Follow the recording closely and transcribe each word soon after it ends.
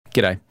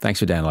G'day. Thanks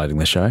for downloading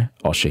the show.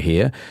 Osher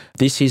here.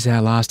 This is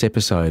our last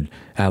episode,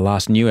 our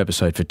last new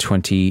episode for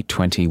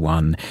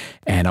 2021.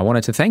 And I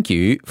wanted to thank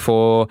you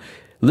for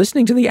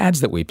listening to the ads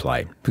that we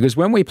play. Because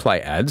when we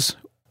play ads,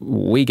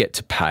 we get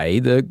to pay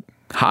the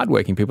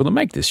hardworking people that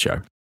make this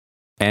show.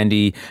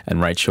 Andy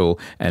and Rachel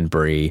and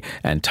Bree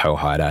and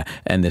Towhider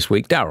and this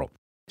week, Daryl.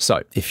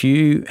 So if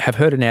you have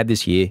heard an ad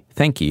this year,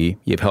 thank you.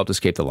 You've helped us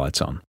keep the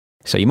lights on.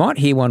 So you might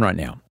hear one right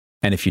now.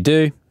 And if you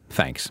do,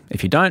 thanks.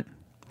 If you don't,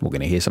 we're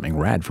going to hear something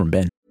rad from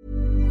Ben.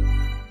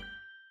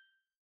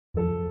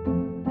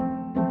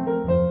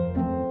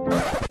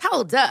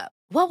 Hold up.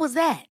 What was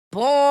that?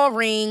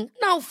 Boring.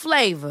 No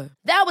flavor.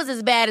 That was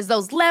as bad as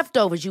those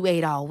leftovers you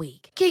ate all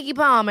week. Keke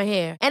Palmer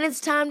here. And it's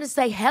time to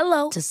say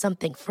hello to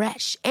something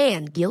fresh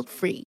and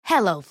guilt-free.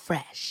 Hello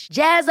Fresh.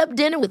 Jazz up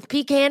dinner with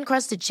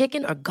pecan-crusted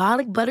chicken or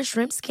garlic butter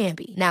shrimp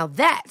scampi. Now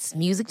that's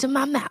music to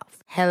my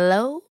mouth.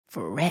 Hello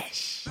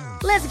Fresh.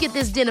 Let's get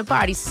this dinner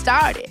party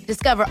started.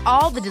 Discover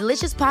all the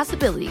delicious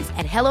possibilities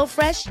at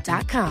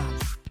HelloFresh.com.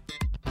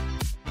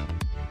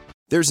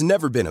 There's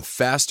never been a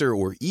faster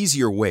or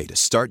easier way to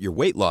start your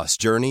weight loss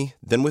journey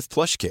than with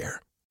PlushCare.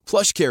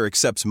 PlushCare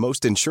accepts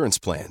most insurance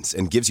plans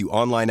and gives you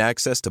online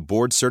access to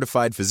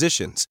board-certified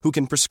physicians who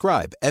can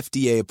prescribe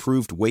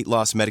FDA-approved weight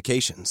loss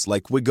medications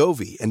like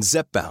Wegovy and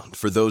Zepbound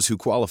for those who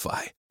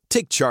qualify.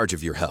 Take charge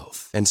of your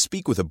health and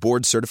speak with a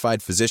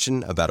board-certified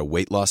physician about a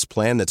weight loss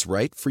plan that's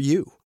right for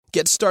you.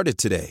 Get started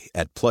today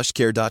at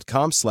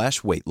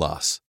plushcare.com/weight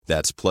loss.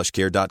 That's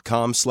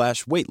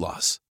plushcare.com/weight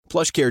loss.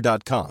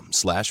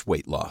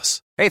 plushcare.com/weight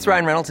loss. Hey, it's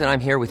Ryan Reynolds, and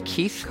I'm here with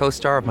Keith,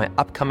 co-star of my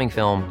upcoming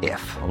film,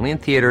 If, only in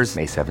theaters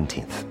May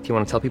 17th. Do you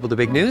want to tell people the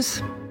big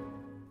news?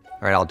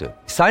 All right, I'll do it.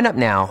 Sign up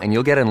now and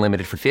you'll get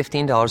unlimited for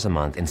 $15 a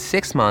month and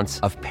 6 months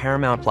of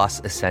Paramount Plus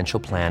Essential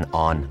Plan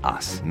on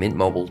us.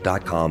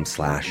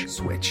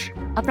 MintMobile.com/switch.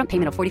 Upfront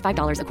payment of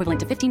 $45 equivalent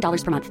to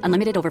 $15 per month.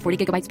 Unlimited over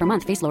 40 gigabytes per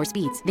month. Face lower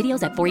speeds.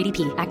 Videos at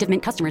 480p. Active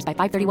Mint customers by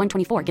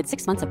 531.24 get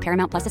 6 months of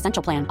Paramount Plus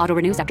Essential Plan. Auto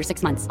renews after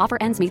 6 months. Offer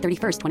ends May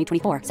 31st,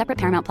 2024. Separate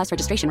Paramount Plus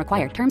registration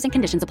required. Terms and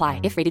conditions apply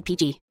if rated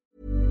PG.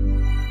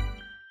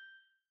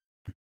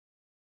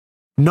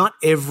 Not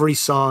every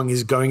song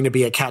is going to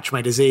be a Catch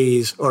My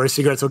Disease or a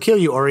Cigarettes Will Kill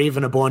You or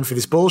even a Born for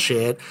This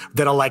Bullshit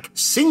that are like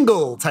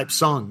single type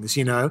songs,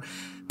 you know?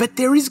 But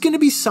there is going to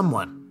be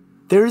someone.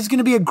 There is going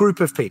to be a group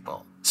of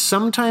people.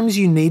 Sometimes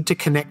you need to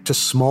connect to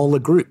smaller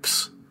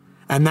groups.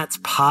 And that's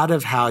part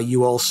of how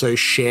you also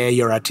share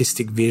your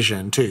artistic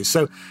vision too.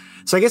 So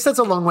I guess that's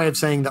a long way of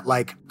saying that,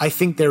 like, I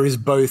think there is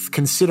both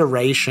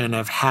consideration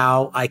of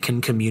how I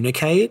can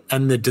communicate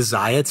and the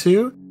desire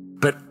to,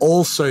 but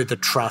also the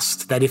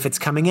trust that if it's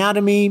coming out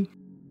of me,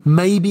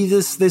 maybe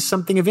there's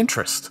something of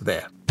interest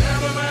there.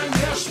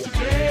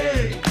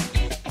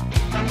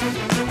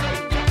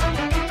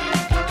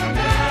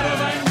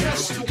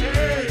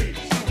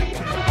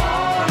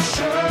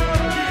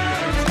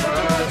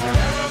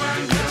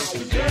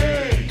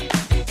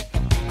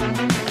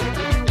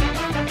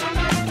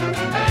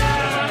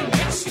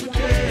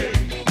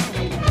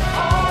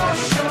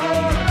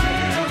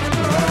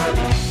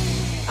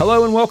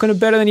 Hello and welcome to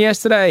Better Than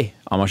Yesterday.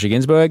 I'm Osher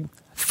Ginsberg.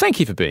 Thank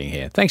you for being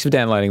here. Thanks for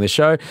downloading the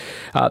show.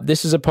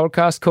 This is a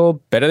podcast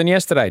called Better Than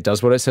Yesterday. It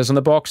does what it says on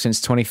the box.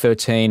 Since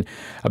 2013,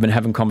 I've been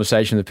having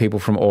conversations with people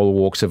from all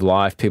walks of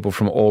life, people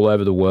from all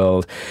over the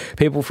world,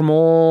 people from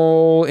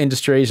all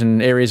industries and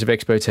areas of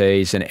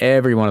expertise, and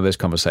every one of those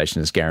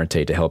conversations is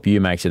guaranteed to help you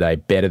make today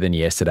better than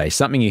yesterday.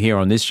 Something you hear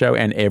on this show,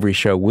 and every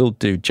show will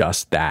do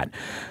just that.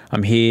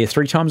 I'm here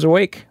 3 times a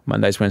week,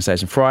 Mondays,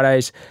 Wednesdays, and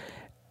Fridays.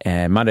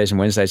 And Mondays and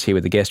Wednesdays here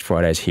with the guest,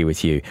 Fridays here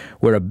with you.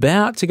 We're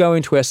about to go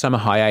into our summer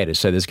hiatus,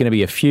 so there's going to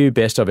be a few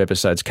best of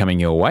episodes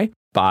coming your way,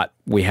 but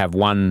we have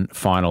one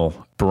final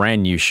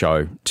brand new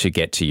show to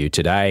get to you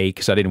today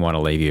because I didn't want to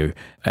leave you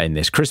in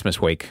this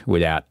Christmas week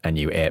without a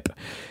new ep.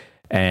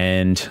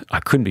 And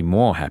I couldn't be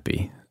more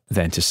happy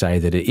than to say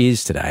that it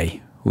is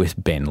today with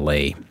Ben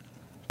Lee.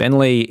 Ben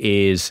Lee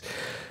is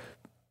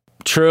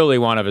truly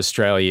one of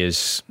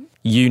Australia's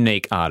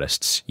unique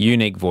artists,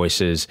 unique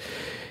voices.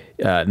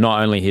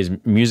 Not only his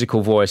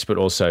musical voice, but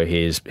also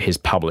his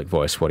public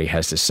voice, what he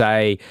has to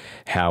say,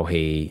 how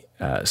he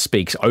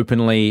speaks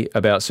openly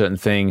about certain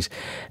things.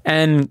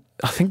 And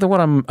I think that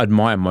what I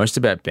admire most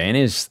about Ben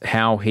is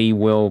how he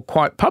will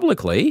quite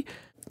publicly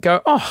go,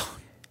 oh,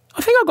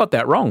 I think I got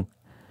that wrong.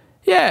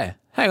 Yeah,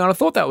 hang on, I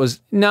thought that was,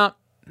 nah.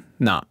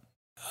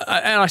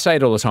 And I say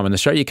it all the time on the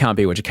show, you can't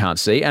be what you can't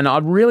see. And I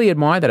really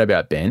admire that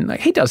about Ben. Like,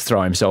 he does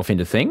throw himself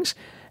into things.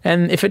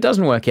 And if it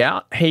doesn't work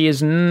out, he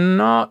has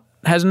no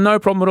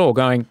problem at all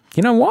going,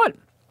 you know what?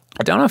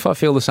 I don't know if I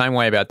feel the same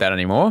way about that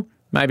anymore.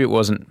 Maybe it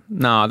wasn't.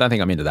 No, I don't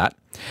think I'm into that.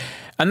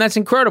 And that's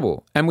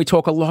incredible. And we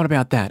talk a lot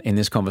about that in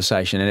this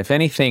conversation. And if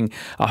anything,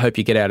 I hope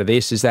you get out of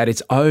this is that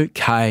it's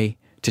okay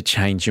to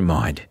change your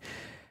mind.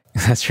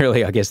 That's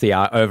really, I guess, the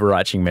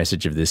overarching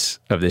message of this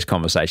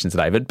conversation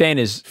today. But Ben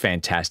is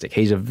fantastic.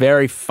 He's a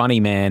very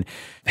funny man.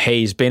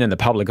 He's been in the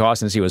public eye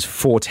since he was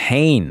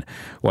 14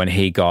 when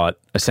he got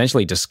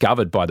essentially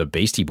discovered by the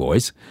Beastie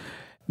Boys.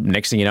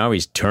 Next thing you know,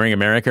 he's touring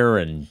America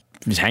and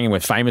he's hanging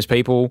with famous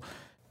people.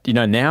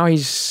 now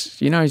he's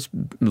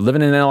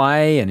living in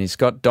LA and he's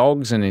got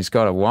dogs and he's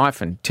got a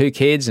wife and 2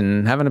 kids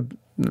and having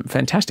a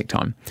fantastic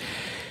time.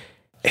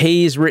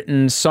 He's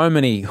written so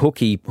many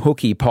hooky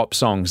pop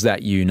songs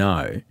that you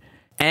know,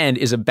 and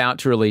is about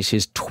to release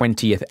his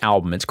 20th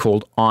album. It's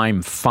called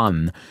I'm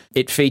Fun.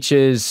 It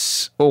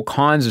features all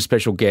kinds of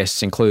special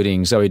guests,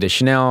 including Zooey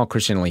Deschanel,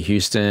 Christian Lee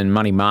Houston,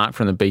 Money Mark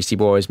from the Beastie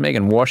Boys,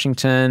 Megan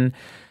Washington,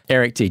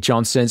 Eric D.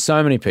 Johnson,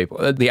 so many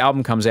people. The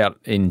album comes out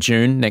in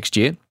June next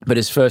year, but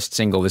his first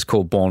single is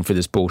called Born for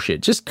This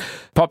Bullshit. Just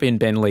pop in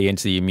Ben Lee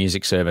into your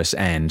music service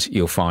and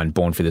you'll find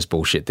Born for This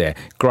Bullshit there.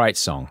 Great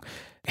song.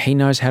 He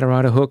knows how to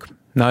write a hook,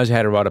 knows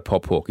how to write a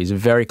pop hook. He's a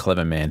very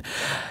clever man.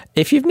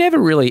 If you've never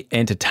really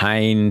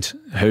entertained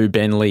who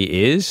Ben Lee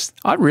is,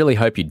 I really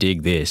hope you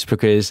dig this,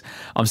 because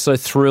I'm so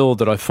thrilled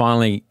that I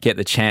finally get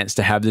the chance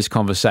to have this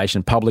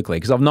conversation publicly,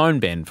 because I've known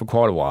Ben for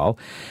quite a while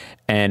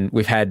and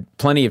we've had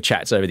plenty of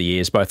chats over the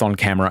years, both on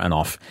camera and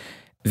off.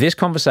 This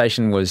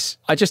conversation was,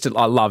 I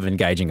love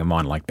engaging a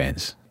mind like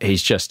Ben's.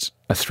 He's just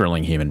a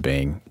thrilling human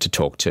being to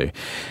talk to.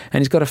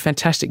 And he's got a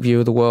fantastic view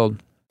of the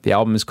world. The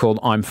album is called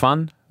I'm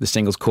Fun. The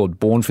single's called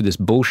Born for This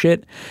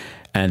Bullshit.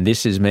 And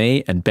this is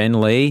me and Ben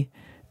Lee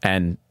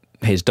and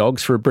his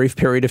dogs for a brief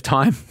period of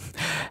time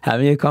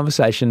having a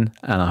conversation,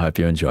 and I hope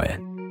you enjoy it.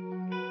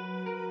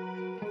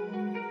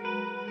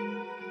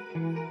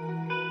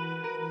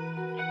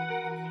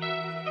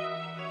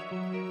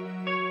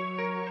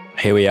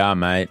 Here we are,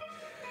 mate.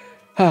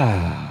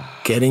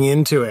 Getting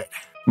into it.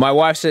 My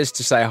wife says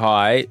to say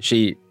hi.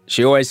 She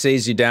always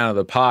sees you down at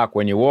the park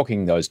when you're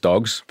walking those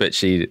dogs, but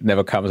she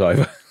never comes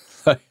over.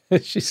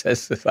 She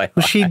says to say hi.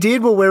 Well, she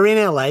did. Well, we're in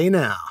LA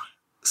now.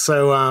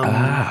 So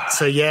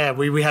yeah,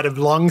 we had a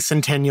long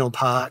Centennial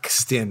Park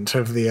stint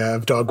of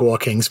the dog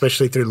walking,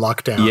 especially through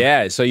lockdown.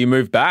 Yeah, so you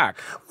moved back.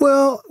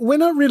 Well, we're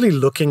not really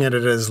looking at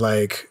it as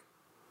like,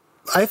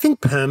 I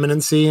think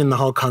permanency and the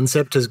whole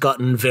concept has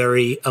gotten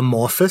very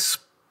amorphous.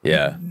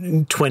 Yeah.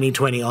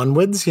 2020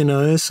 onwards,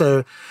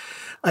 so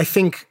I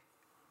think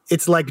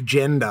it's like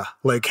gender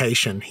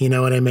location, you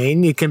know what I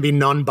mean? It can be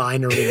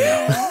non-binary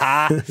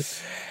now.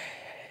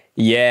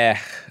 Yeah,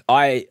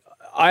 I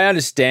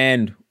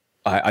understand.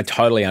 I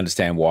totally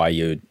understand why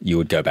you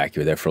would go back.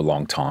 You were there for a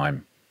long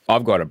time.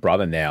 I've got a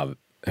brother now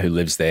who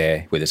lives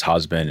there with his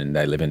husband, and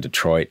they live in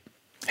Detroit.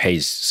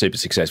 He's super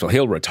successful.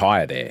 He'll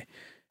retire there.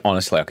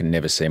 Honestly, I can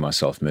never see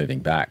myself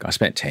moving back. I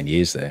spent 10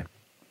 years there.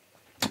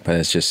 But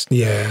it's just,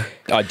 yeah.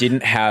 I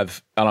didn't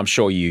have, and I'm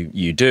sure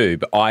you do,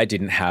 but I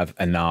didn't have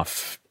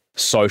enough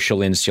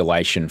social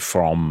insulation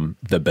from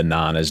the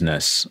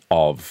bananasness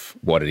of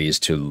what it is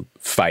to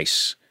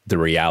face the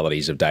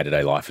realities of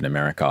day-to-day life in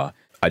America.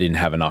 I didn't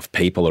have enough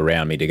people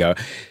around me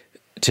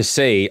to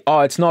see,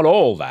 it's not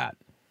all that.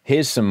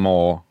 Here's some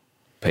more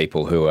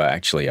people who are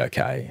actually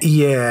okay.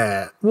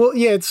 Yeah. Well,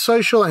 yeah, it's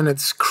social and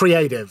it's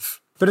creative.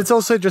 But it's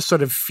also just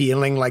sort of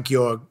feeling like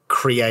you're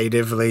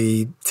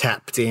creatively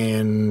tapped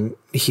in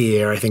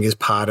here, I think, is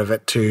part of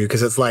it too.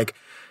 Because it's like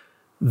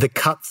the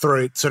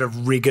cutthroat sort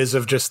of rigors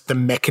of just the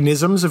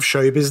mechanisms of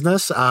show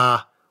business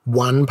are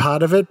one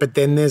part of it. But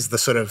then there's the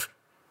sort of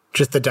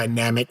just the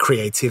dynamic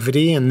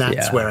creativity. And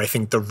that's where I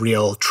think the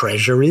real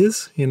treasure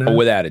is,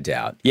 Without a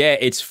doubt. Yeah,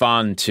 it's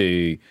fun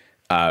to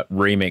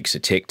remix a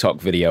TikTok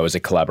video as a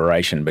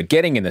collaboration, but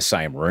getting in the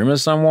same room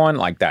as someone,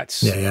 like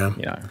that's,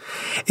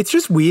 It's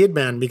just weird,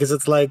 man, because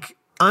it's like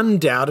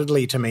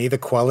undoubtedly to me, the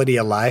quality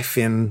of life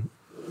in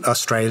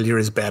Australia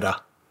is better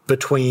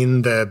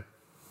between the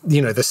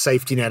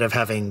safety net of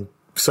having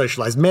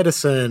socialized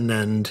medicine,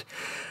 and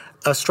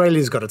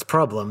Australia's got its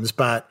problems,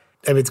 but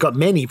it's got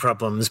many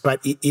problems,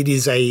 but it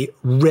is a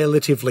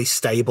relatively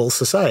stable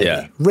society.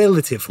 Yeah.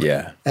 Relatively.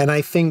 Yeah. And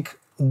I think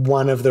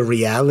one of the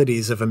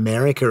realities of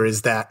America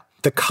is that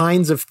the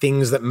kinds of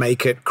things that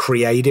make it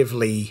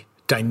creatively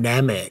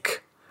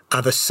dynamic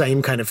are the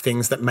same kind of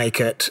things that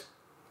make it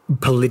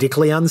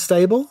politically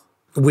unstable,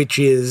 which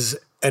is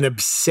an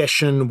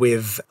obsession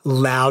with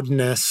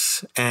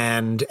loudness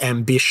and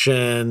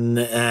ambition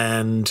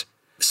and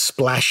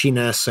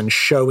splashiness and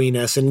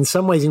showiness. And in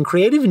some ways, in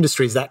creative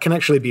industries, that can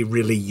actually be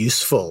really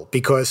useful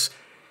because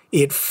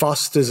it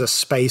fosters a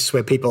space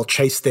where people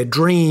chase their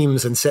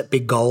dreams and set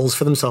big goals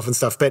for themselves and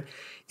stuff. But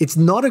it's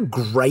not a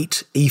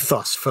great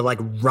ethos for like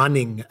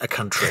running a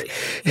country.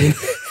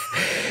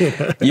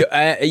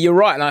 You're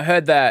right. And I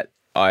heard that.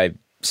 I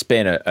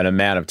spent an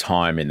amount of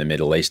time in the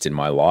Middle East in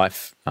my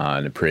life.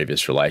 In a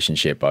previous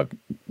relationship, I've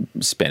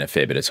spent a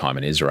fair bit of time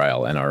in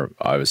Israel, and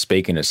I was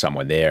speaking to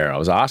someone there, and I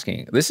was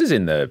asking, this is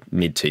in the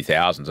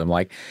mid-2000s, I'm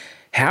like,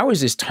 how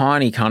is this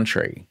tiny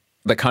country,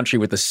 the country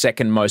with the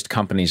second most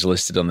companies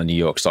listed on the New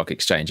York Stock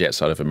Exchange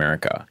outside of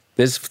America,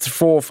 there's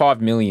 4 or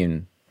 5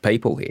 million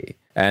people here.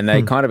 And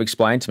they kind of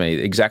explained to me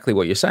exactly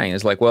what you're saying.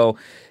 It's like, well,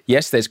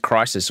 yes, there's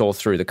crisis all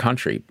through the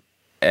country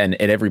and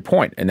at every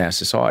point in our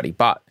society,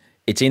 but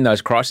it's in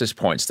those crisis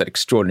points that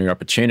extraordinary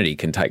opportunity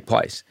can take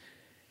place.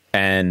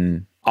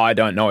 And I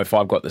don't know if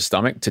I've got the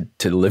stomach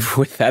to live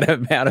with that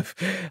amount of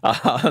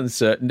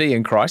uncertainty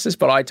and crisis,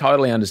 but I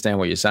totally understand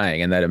what you're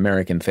saying. And that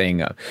American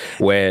thing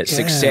where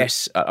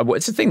success,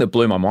 it's the thing that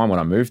blew my mind when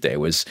I moved there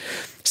was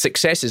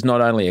success is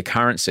not only a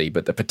currency,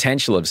 but the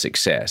potential of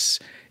success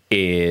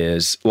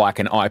is like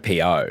an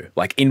IPO,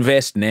 like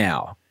invest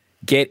now,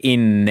 get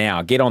in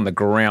now, get on the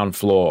ground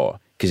floor.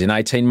 Because in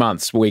 18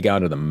 months, we go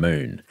to the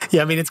moon.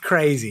 Yeah, I mean, it's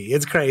crazy.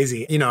 It's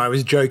crazy. You know, I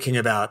was joking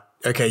about,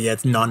 okay, yeah,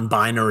 it's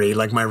non-binary,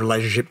 like my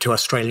relationship to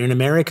Australia and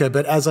America.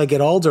 But as I get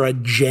older, I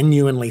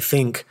genuinely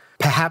think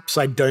perhaps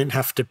I don't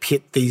have to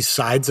pit these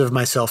sides of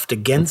myself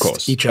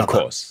against each other. Of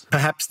course.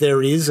 Perhaps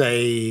there is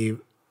a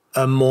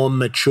more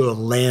mature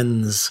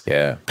lens,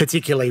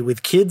 particularly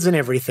with kids and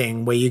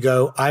everything, where you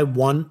go, I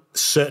want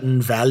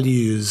certain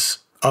values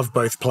of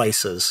both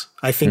places.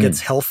 I think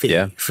it's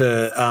healthy for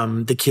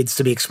the kids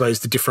to be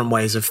exposed to different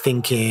ways of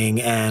thinking.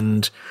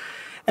 And,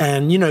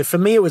 you know, for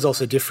me, it was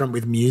also different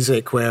with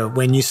music, where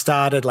when you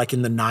started like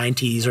in the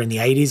 90s or in the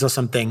 80s or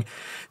something,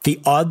 the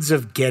odds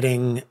of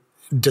getting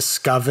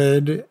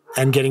discovered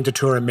and getting to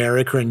tour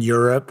America and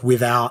Europe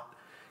without,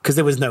 because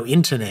there was no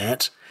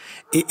internet,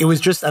 it was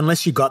just,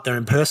 unless you got there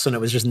in person,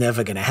 it was just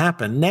never going to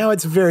happen. Now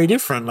it's very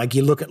different. Like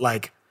you look at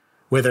like,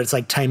 whether it's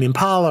like Tame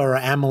Impala or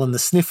Amyl and the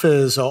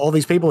Sniffers or all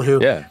these people who,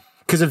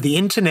 because of the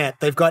internet,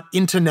 they've got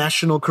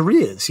international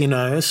careers, you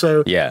know?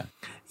 So yeah,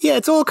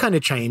 it's all kind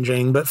of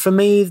changing. But for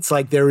me, it's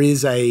like there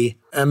is a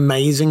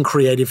amazing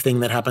creative thing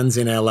that happens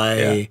in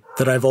LA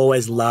that I've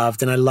always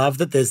loved. And I love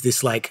that there's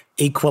this like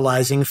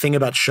equalizing thing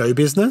about show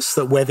business,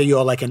 that whether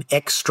you're like an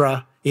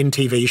extra in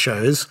TV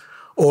shows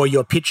or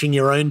you're pitching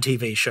your own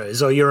TV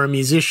shows, or you're a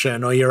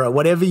musician, or you're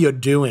whatever you're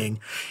doing,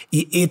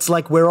 it's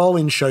like we're all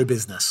in show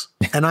business.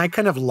 And I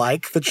kind of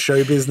like that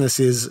show business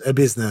is a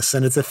business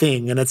and it's a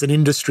thing and it's an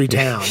industry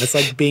town. It's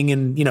like being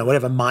in, you know,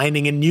 whatever,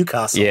 mining in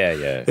Newcastle. Yeah.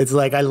 It's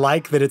like, I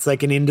like that it's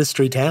like an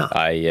industry town.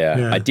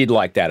 I did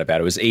like that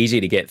about it. It was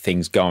easy to get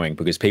things going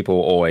because people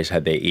always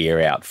had their ear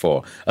out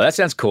for, oh, that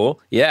sounds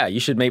cool. Yeah, you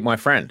should meet my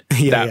friend.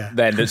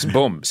 Then it's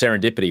boom,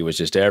 serendipity was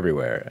just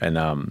everywhere. And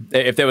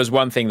if there was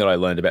one thing that I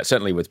learned about,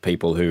 certainly with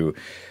people who,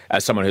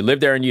 as someone who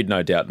lived there, and you'd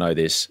no doubt know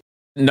this,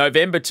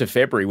 November to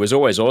February was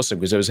always awesome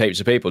because there was heaps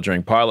of people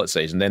during pilot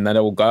season. Then they'd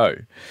all go,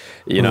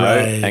 you know,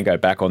 and go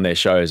back on their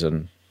shows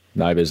and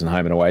Neighbours and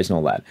Home and Aways and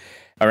all that.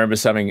 I remember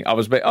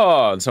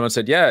and someone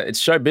said, yeah, it's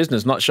show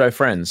business, not show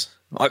friends.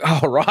 I'm like,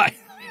 oh, right.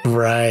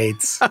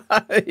 Right.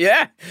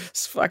 Yeah,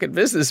 it's fucking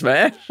business,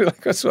 man.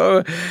 Like, that's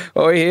what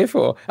we're here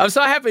for. I'm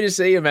so happy to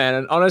see you, man.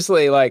 And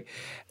honestly, like,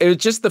 it was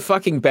just the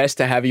fucking best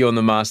to have you on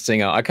The Masked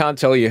Singer. I can't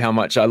tell you how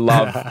much I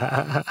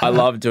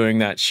love doing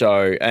that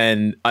show.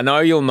 And I know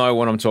you'll know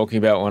what I'm talking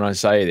about when I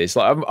say this.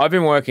 Like, I've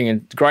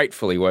been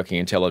gratefully working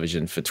in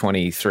television for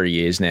 23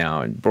 years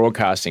now and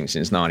broadcasting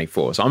since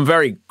 94. So I'm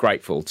very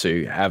grateful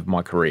to have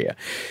my career.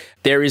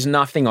 There is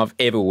nothing I've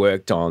ever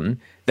worked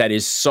on that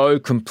is so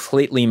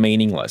completely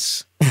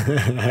meaningless,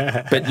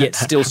 but yet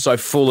still so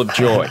full of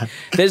joy.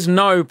 There's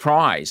no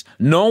prize.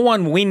 No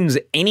one wins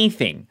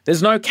anything.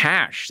 There's no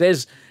cash.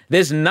 There's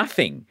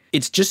nothing.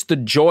 It's just the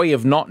joy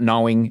of not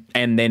knowing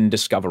and then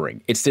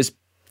discovering. It's this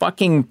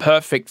fucking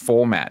perfect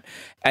format.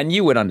 And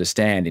you would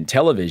understand in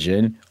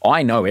television,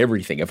 I know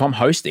everything. If I'm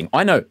hosting,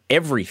 I know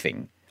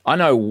everything. I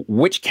know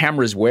which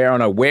camera's where. I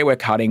know where we're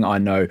cutting. I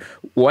know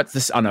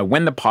I know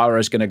when the pyro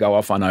is going to go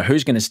off. I know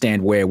who's going to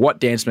stand where, what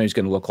dance move's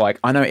going to look like.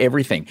 I know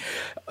everything.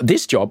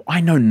 This job, I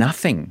know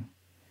nothing.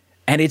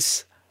 And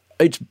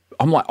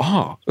I'm like,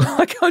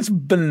 it's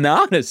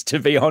bananas to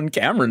be on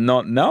camera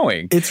not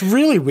knowing. It's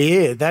really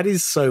weird. That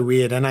is so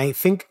weird. And I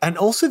think, and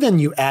also then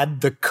you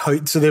add the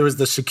code. So there was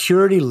the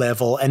security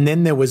level, and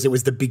then it was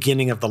the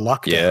beginning of the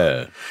lockdown.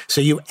 Yeah.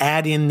 So you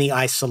add in the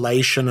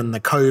isolation and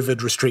the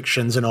COVID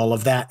restrictions and all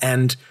of that.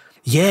 And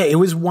yeah, it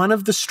was one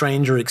of the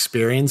stranger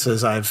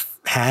experiences I've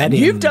had.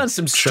 And you've done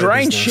some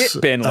strange shit,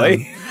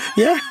 Bentley.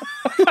 Yeah.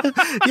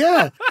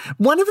 Yeah.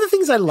 One of the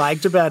things I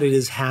liked about it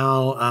is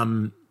how,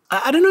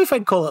 I don't know if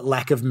I'd call it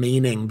lack of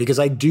meaning, because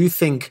I do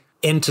think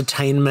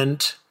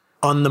entertainment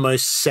on the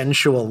most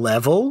sensual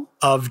level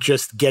of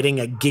just getting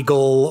a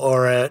giggle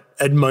or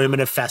a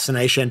moment of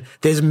fascination,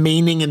 there's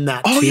meaning in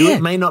that too. Yeah.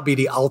 It may not be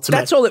the ultimate.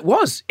 That's all it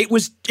was. It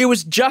was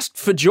just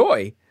for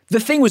joy. The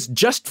thing was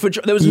just for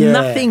joy. There was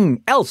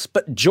nothing else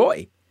but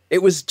joy.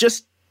 It was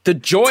just the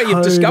joy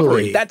of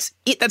discovery. That's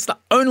it. That's the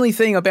only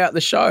thing about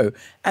the show.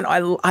 And I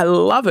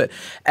love it.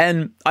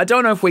 And I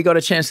don't know if we got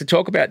a chance to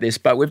talk about this,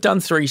 but we've done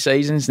 3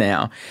 seasons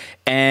now.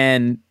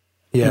 And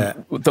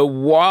the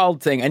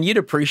wild thing, and you'd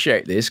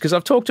appreciate this because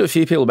I've talked to a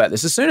few people about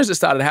this. As soon as it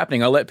started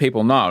happening, I let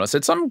people know. And I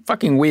said, some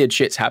fucking weird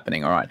shit's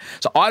happening, all right?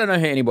 So I don't know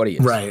who anybody is.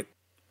 Right.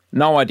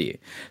 No idea.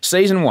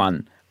 Season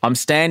 1, I'm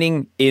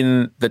standing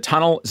in the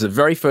tunnel. It's the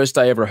very first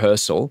day of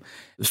rehearsal.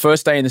 The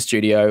first day in the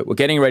studio. We're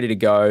getting ready to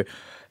go.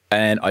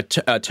 And I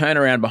turn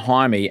around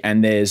behind me,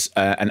 and there's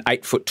an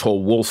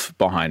 8-foot-tall wolf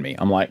behind me.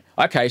 I'm like,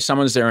 okay,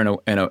 someone's there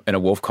in a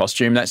wolf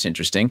costume. That's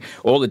interesting.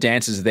 All the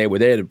dancers are there. We're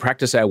there to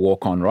practice our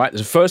walk-on, right?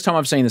 It's the first time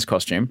I've seen this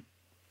costume.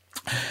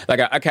 They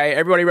go, okay,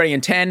 everybody ready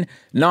in 10,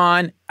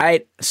 9,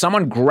 8.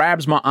 Someone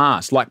grabs my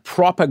ass, like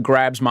proper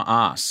grabs my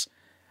ass.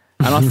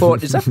 And I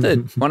thought, is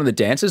that one of the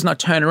dancers? And I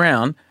turn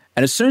around,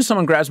 and as soon as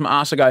someone grabs my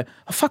ass, I go,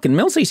 oh, fucking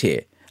Millsy's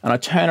here. And I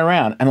turn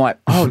around and like,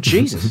 oh,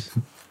 Jesus.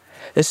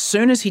 As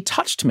soon as he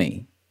touched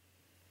me,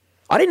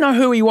 I didn't know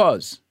who he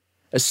was.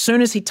 As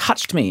soon as he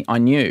touched me, I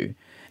knew.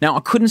 Now, I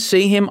couldn't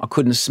see him. I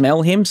couldn't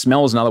smell him.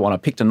 Smell is another one. I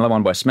picked another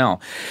one by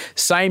smell.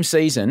 Same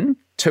season,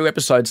 2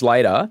 episodes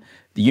later,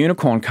 the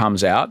unicorn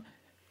comes out.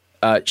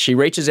 She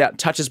reaches out,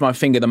 touches my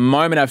finger. The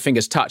moment our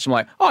fingers touch, I'm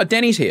like, oh,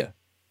 Denny's here.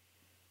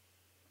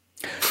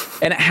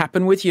 And it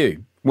happened with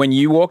you. When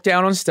you walk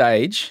down on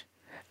stage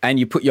and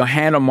you put your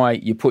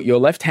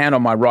left hand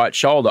on my right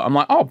shoulder, I'm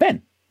like, oh,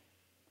 Ben.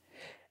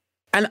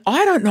 And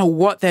I don't know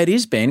what that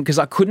is, Ben, because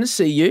I couldn't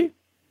see you.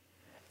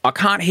 I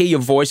can't hear your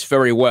voice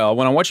very well.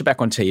 When I watch it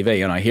back on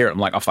TV and I hear it, I'm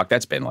like, oh, fuck,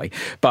 that's Ben Lee.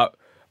 But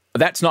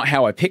that's not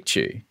how I picked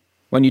you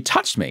when you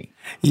touched me.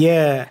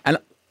 Yeah. And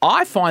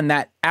I find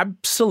that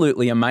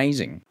absolutely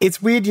amazing.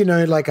 It's weird,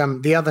 like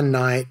the other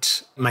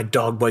night, my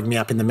dog woke me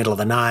up in the middle of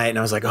the night and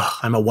I was like, oh,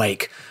 I'm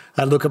awake.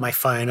 I look at my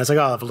phone. I was like,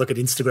 oh, I'll have a look at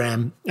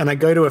Instagram. And I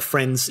go to a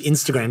friend's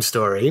Instagram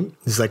story.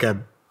 It's like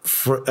a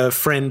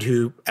friend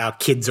who our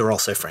kids are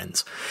also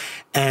friends.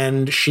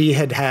 And she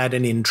had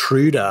an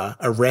intruder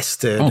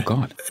arrested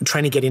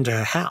trying to get into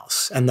her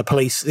house. And the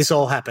police, this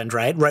all happened,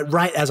 right?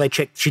 Right as I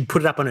checked, she'd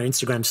put it up on her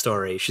Instagram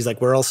story. She's like,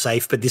 we're all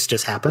safe, but this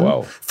just happened.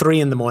 Whoa. 3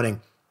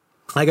 a.m.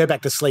 I go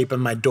back to sleep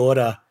and my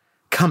daughter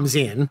comes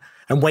in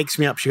and wakes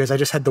me up. She goes, I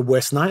just had the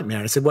worst nightmare.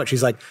 And I said, what?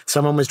 She's like,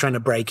 someone was trying to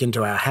break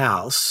into our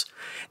house.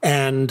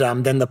 And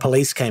then the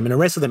police came and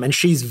arrested them. And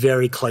she's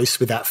very close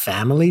with that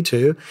family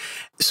too.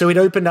 So it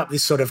opened up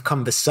this sort of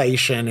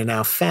conversation in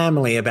our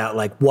family about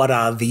like, what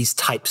are these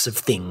types of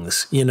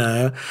things,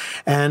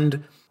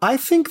 And I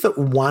think that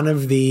one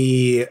of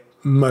the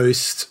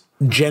most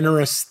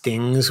generous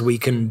things we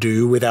can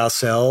do with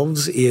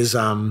ourselves is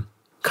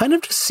kind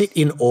of just sit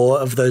in awe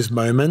of those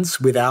moments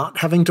without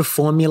having to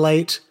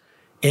formulate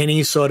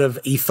any sort of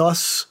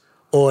ethos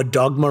or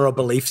dogma or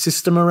belief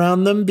system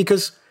around them,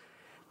 because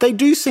they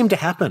do seem to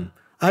happen.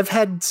 I've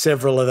had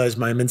several of those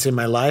moments in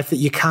my life that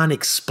you can't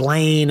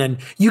explain, and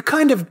you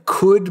kind of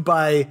could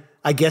by,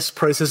 I guess,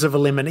 process of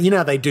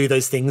elimination. They do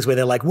those things where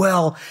they're like,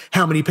 well,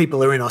 how many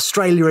people are in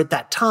Australia at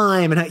that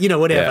time? And,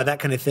 whatever, that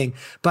kind of thing.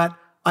 But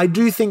I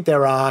do think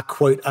there are,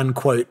 quote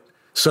unquote,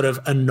 sort of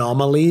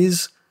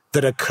anomalies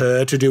that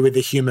occur to do with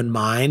the human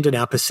mind and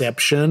our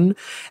perception.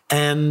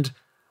 And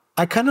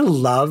I kind of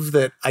love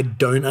that I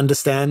don't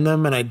understand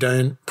them and I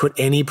don't put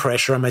any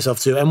pressure on myself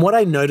to. And what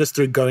I noticed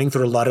through going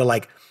through a lot of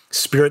like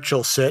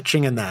spiritual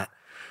searching and that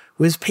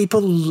was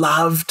people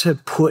love to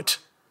put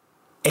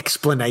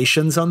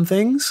explanations on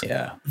things.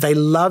 Yeah. They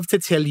love to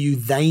tell you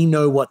they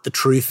know what the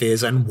truth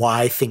is and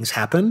why things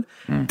happen.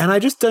 And I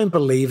just don't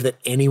believe that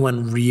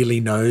anyone really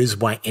knows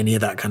why any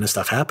of that kind of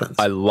stuff happens.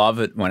 I love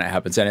it when it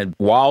happens. And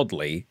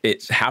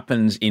it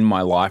happens in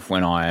my life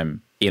when I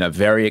am in a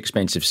very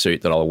expensive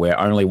suit that I'll wear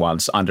only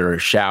once under a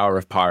shower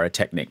of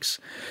pyrotechnics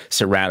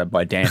surrounded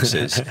by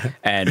dancers.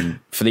 And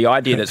for the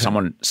idea that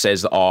someone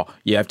says, oh,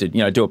 you have to,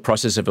 do a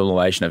process of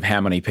elimination of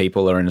how many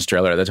people are in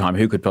Australia at the time,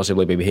 who could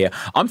possibly be here.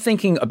 I'm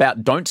thinking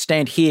about don't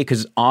stand here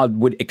because I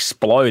would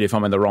explode if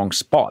I'm in the wrong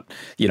spot.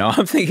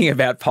 I'm thinking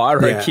about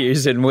pyro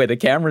cues and where the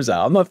cameras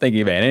are. I'm not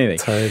thinking about anything.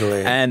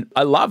 Totally. And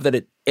I love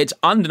that it's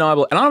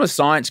undeniable. And I'm a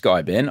science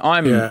guy, Ben.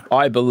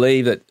 I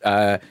believe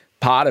that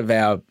part of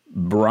our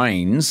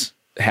brains,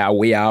 how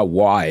we are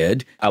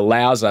wired,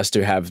 allows us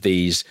to have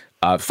these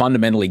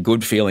fundamentally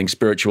good feeling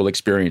spiritual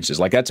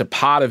experiences. Like that's a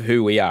part of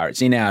who we are.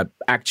 It's in our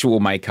actual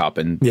makeup.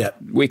 And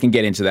we can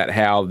get into that,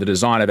 how the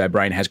design of our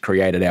brain has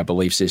created our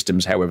belief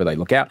systems, however they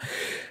look out.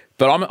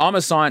 But I'm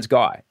a science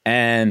guy,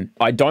 and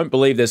I don't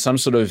believe there's some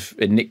sort of,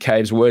 in Nick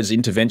Cave's words,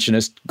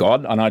 interventionist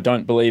God. And I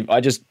don't believe,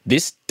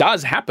 this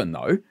does happen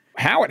though.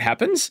 How it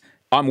happens,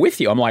 I'm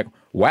with you. I'm like,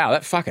 wow,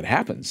 that fucking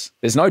happens.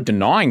 There's no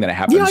denying that it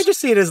happens. I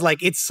just see it as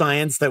like it's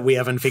science that we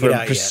haven't figured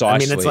out yet. I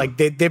mean, it's like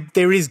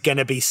there is going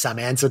to be some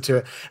answer to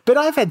it. But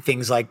I've had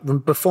things like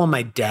before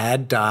my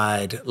dad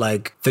died,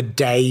 like the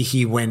day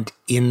he went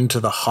into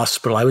the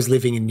hospital, I was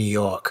living in New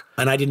York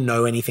and I didn't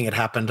know anything had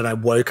happened, and I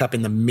woke up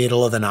in the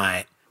middle of the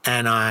night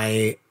and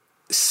I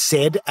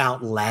said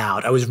out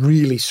loud, I was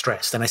really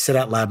stressed, and I said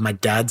out loud, my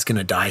dad's going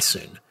to die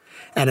soon.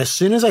 And as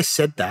soon as I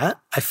said that,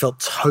 I felt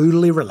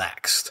totally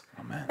relaxed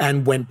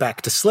and went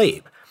back to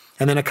sleep.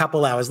 And then a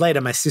couple hours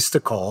later, my sister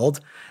called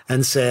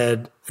and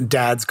said,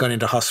 Dad's gone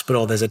into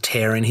hospital. There's a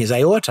tear in his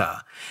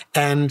aorta.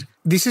 And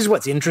this is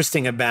what's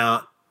interesting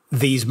about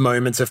these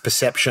moments of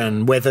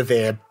perception, whether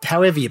they're,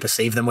 however you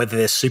perceive them, whether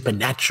they're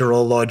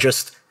supernatural or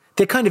just,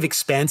 they're kind of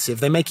expansive.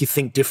 They make you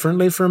think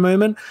differently for a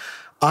moment.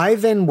 I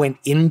then went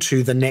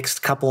into the next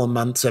couple of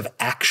months of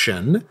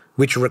action,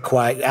 which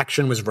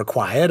action was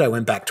required. I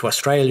went back to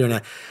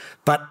Australia,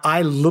 but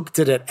I looked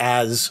at it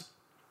as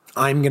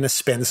I'm going to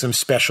spend some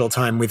special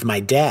time with my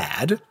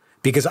dad,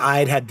 because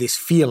I'd had this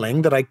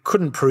feeling that I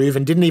couldn't prove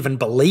and didn't even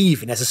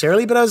believe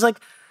necessarily, but I was like,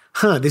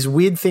 this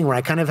weird thing where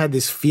I kind of had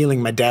this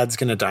feeling my dad's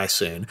going to die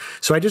soon.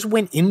 So I just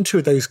went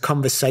into those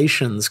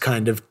conversations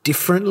kind of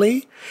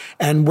differently.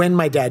 And when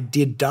my dad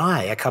did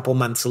die a couple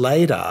months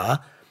later,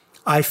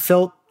 I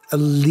felt a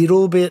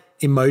little bit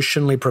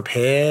emotionally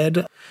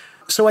prepared.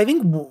 So I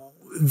think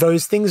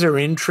those things are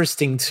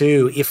interesting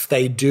too, if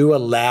they do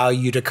allow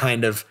you to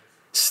kind of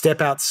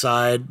step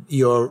outside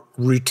your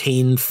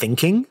routine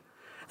thinking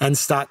and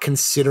start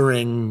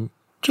considering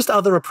just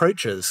other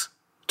approaches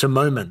to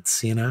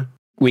moments, you know?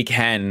 We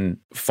can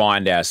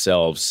find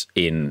ourselves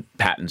in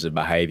patterns of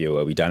behavior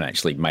where we don't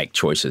actually make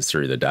choices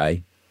through the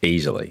day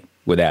easily,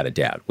 without a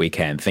doubt. We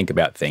can think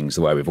about things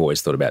the way we've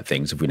always thought about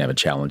things if we never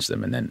challenge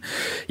them. And then,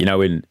 you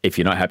know, if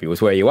you're not happy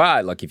with where you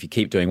are, like if you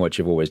keep doing what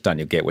you've always done,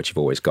 you'll get what you've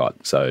always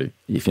got. So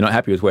if you're not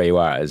happy with where you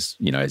are, as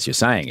you know, as you're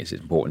saying, it's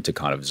important to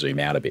kind of zoom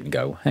out a bit and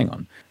go, hang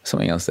on,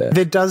 something else there.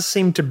 There does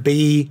seem to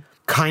be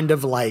kind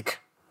of like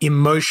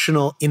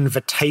emotional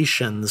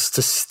invitations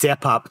to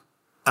step up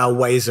our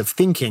ways of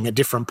thinking at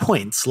different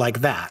points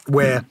like that,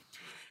 where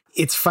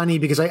it's funny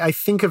because I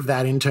think of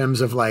that in terms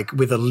of like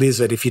with a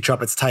lizard, if you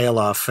chop its tail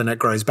off and it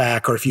grows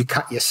back, or if you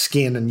cut your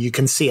skin and you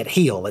can see it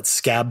heal, it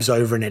scabs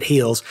over and it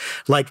heals.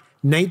 Like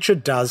nature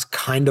does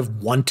kind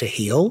of want to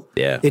heal.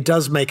 Yeah. It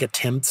does make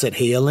attempts at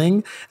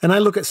healing. And I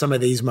look at some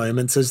of these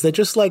moments as they're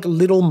just like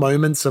little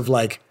moments of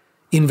like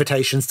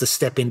invitations to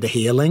step into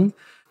healing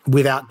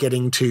without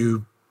getting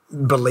to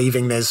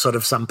believing there's sort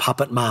of some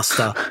puppet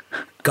master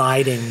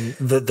guiding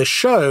the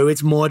show.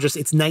 It's more just,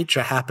 it's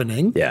nature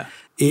happening. Yeah.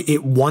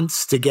 It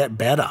wants to get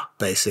better,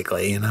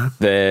 basically, you know?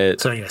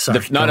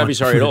 Don't be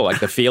sorry at all. Like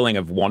the feeling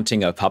of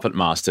wanting a puppet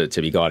master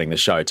to be guiding the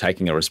show,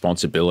 taking a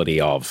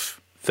responsibility of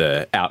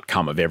the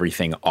outcome of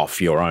everything off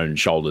your own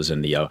shoulders,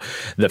 and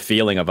the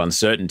feeling of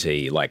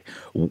uncertainty, like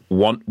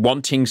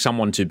wanting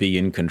someone to be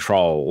in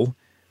control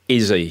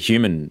is a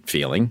human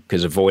feeling,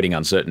 because avoiding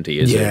uncertainty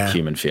is a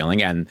human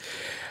feeling. And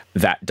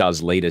that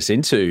does lead us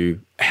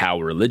into how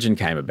religion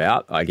came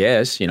about, I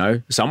guess. You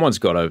know, someone's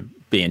got to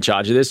be in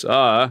charge of this.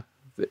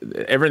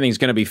 Everything's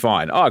going to be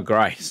fine. Oh,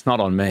 great. It's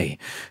not on me.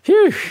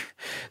 Phew.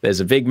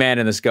 There's a big man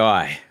in the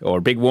sky, or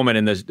a big woman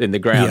in the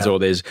grounds, or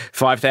there's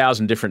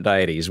 5,000 different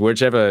deities,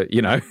 whichever,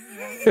 you know,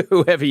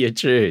 whoever you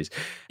choose.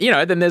 You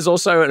know, then there's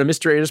also a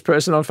mysterious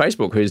person on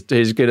Facebook who's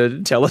going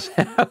to tell us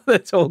how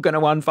it's all going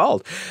to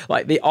unfold.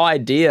 Like the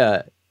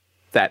idea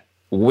that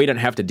we don't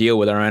have to deal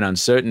with our own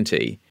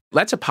uncertainty,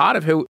 that's a part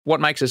of what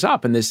makes us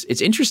up. And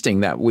it's interesting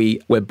that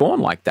we're born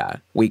like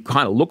that. We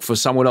kind of look for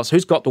someone else.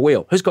 Who's got the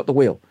wheel? Who's got the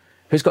wheel?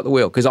 Who's got the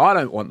wheel? Because I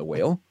don't want the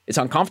wheel. It's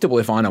uncomfortable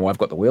if I know I've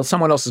got the wheel.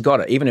 Someone else has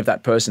got it, even if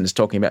that person is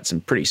talking about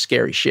some pretty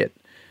scary shit.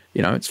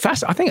 You know,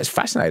 I think it's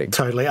fascinating.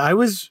 Totally. I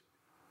was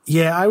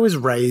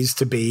raised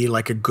to be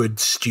like a good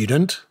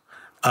student,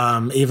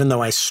 even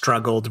though I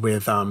struggled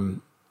with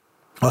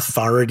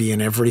authority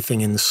and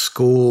everything in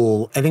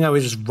school. I think I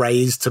was just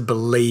raised to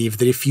believe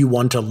that if you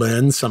want to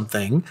learn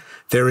something,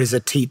 there is a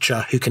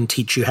teacher who can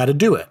teach you how to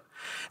do it.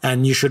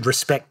 And you should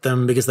respect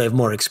them because they have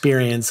more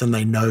experience and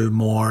they know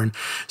more. And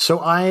so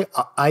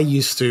I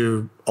used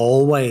to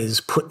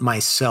always put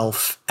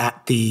myself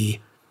at the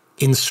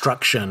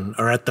instruction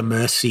or at the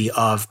mercy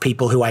of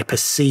people who I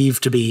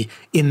perceive to be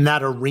in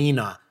that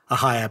arena a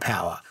higher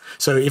power.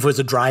 So if it was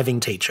a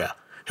driving teacher,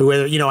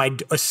 whoever, you know,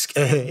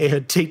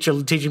 a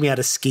teacher teaching me how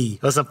to ski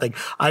or something,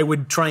 I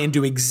would try and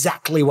do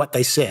exactly what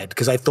they said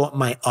because I thought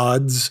my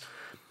odds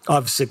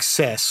of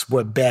success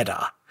were better.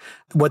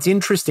 What's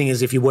interesting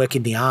is if you work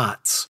in the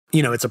arts,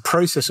 you know, it's a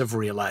process of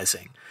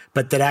realizing,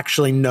 but that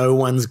actually no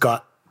one's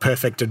got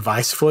perfect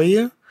advice for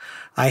you.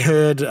 I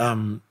heard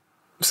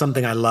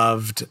something I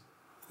loved.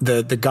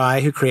 The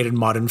guy who created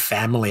Modern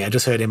Family, I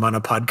just heard him on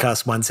a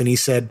podcast once, and he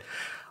said,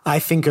 I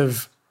think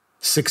of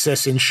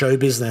success in show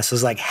business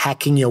as like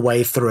hacking your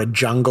way through a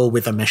jungle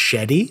with a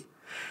machete.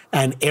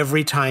 And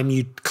every time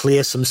you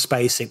clear some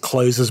space, it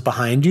closes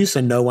behind you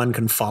so no one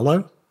can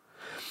follow.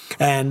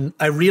 And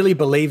I really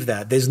believe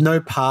that. There's no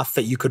path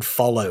that you could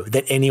follow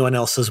that anyone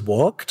else has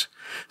walked.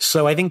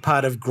 So I think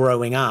part of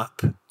growing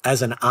up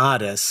as an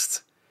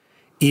artist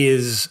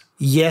is,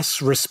 yes,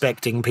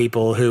 respecting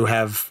people who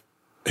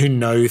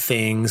know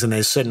things, and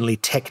there's certainly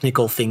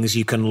technical things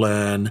you can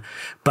learn,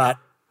 but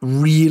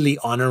really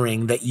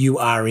honoring that you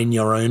are in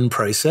your own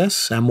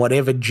process, and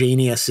whatever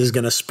genius is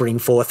going to spring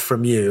forth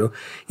from you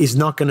is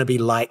not going to be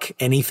like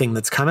anything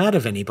that's come out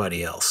of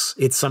anybody else.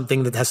 It's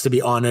something that has to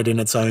be honored in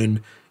its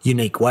own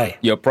unique way.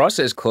 Your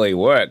process clearly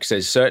works.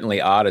 There's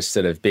certainly artists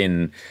that have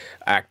been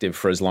active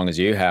for as long as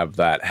you have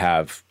that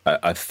have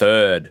a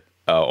third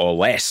or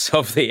less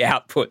of the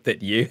output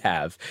that you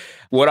have.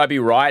 Would I be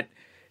right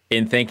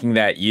in thinking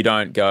that you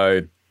don't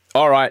go,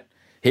 all right,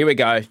 here we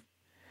go,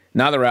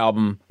 another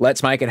album,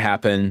 let's make it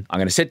happen, I'm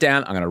going to sit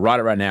down, I'm going to write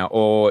it right now?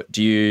 Or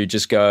do you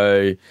just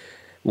go,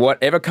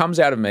 whatever comes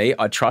out of me,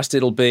 I trust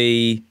it'll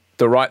be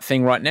the right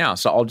thing right now,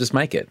 so I'll just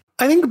make it?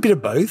 I think a bit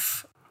of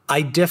both.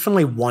 I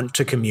definitely want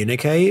to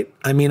communicate.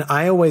 I mean,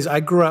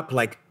 I grew up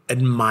like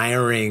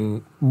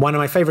admiring, one of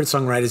my favorite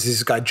songwriters is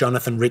this guy,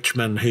 Jonathan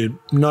Richman, who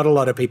not a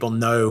lot of people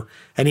know.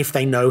 And if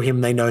they know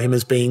him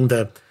as being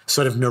the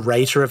sort of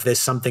narrator of There's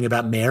Something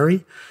About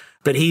Mary,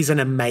 but he's an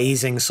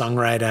amazing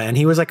songwriter, and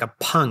he was like a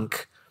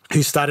punk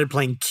who started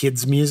playing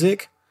kids'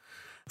 music,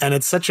 and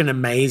it's such an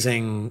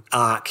amazing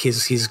arc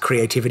his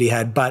creativity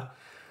had. But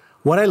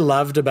what I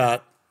loved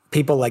about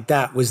people like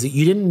that was that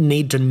you didn't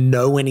need to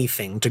know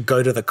anything to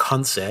go to the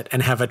concert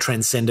and have a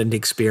transcendent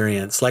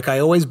experience. Like, I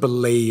always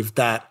believed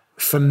that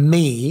for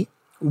me,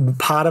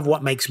 part of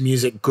what makes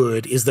music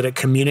good is that it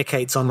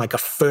communicates on like a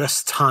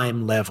first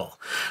time level.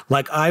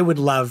 Like, I would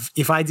love,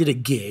 if I did a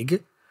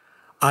gig,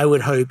 I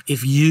would hope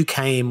if you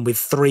came with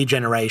 3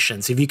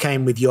 generations, if you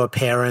came with your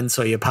parents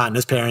or your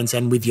partner's parents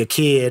and with your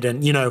kid,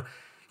 and, you know,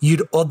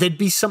 or there'd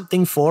be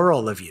something for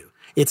all of you.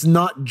 It's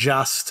not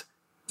just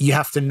you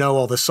have to know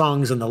all the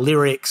songs and the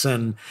lyrics,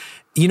 and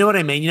you know what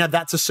I mean? You know,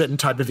 that's a certain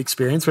type of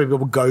experience where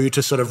people go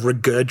to sort of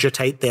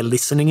regurgitate their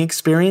listening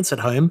experience at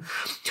home.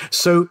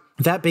 So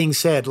that being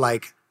said,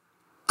 like,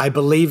 I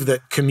believe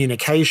that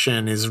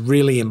communication is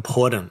really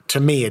important.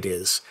 To me, it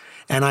is.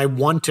 And I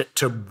want it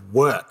to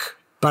work.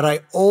 But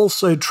I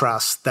also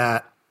trust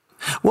that,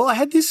 well, I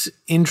had this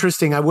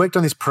I worked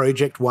on this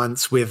project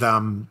once with,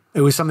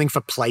 it was something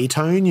for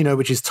Playtone, you know,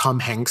 which is Tom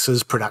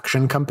Hanks's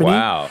production company.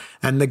 Wow.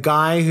 And the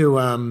guy who,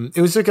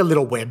 it was like a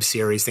little web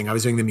series thing. I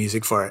was doing the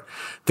music for it.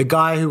 The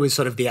guy who was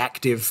sort of the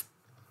active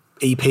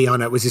EP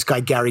on it was this guy,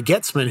 Gary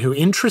Getzman, who,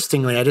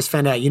 interestingly, I just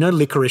found out, you know,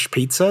 Licorice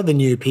Pizza, the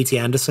new P.T.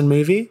 Anderson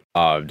movie?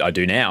 I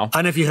do now. I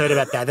don't know if you heard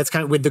about that. That's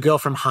kind of with the girl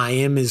from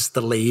Haim is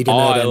the lead in it.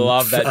 I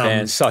love that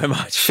band so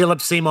much.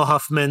 Philip Seymour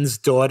Hoffman's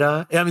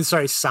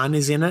son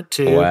is in it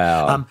too.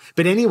 Wow.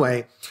 But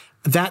anyway,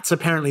 that's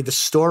apparently the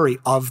story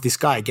of this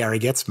guy, Gary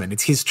Getzman.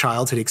 It's his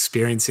childhood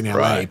experience in LA.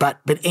 Right. But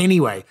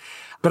anyway,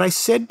 I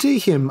said to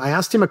him, I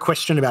asked him a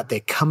question about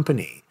their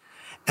company,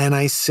 and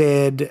I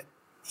said,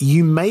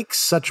 you make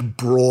such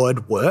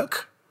broad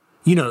work.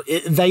 You know,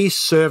 they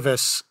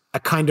service a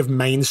kind of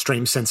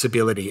mainstream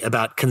sensibility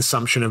about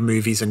consumption of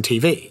movies and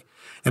TV.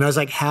 And I was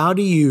like, how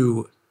do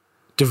you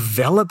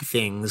develop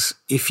things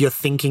if you're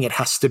thinking it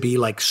has to be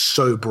like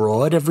so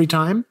broad every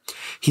time?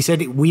 He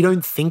said, we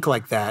don't think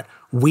like that.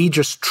 We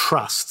just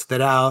trust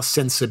that our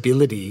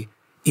sensibility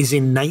is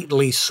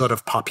innately sort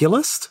of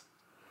populist.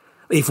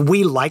 If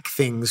we like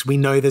things, we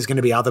know there's going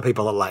to be other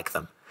people that like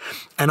them.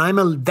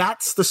 And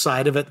that's the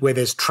side of it where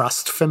there's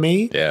trust for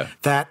me. Yeah.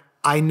 That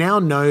I now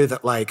know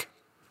that, like,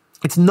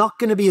 it's not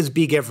going to be as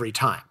big every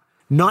time.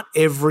 Not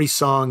every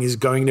song is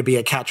going to be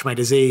a Catch My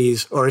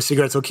Disease or a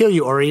Cigarettes Will Kill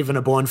You or even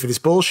a Born for This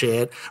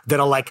Bullshit that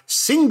are like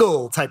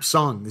single type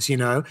songs, you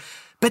know.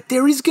 But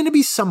there is going to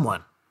be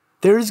someone.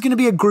 There is going to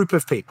be a group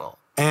of people.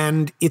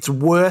 And it's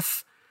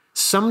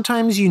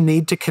sometimes you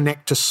need to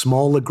connect to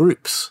smaller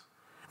groups.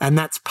 And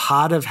that's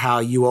part of how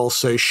you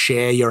also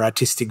share your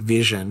artistic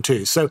vision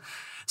too. So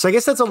I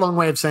guess that's a long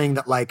way of saying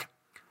that, like,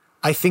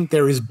 I think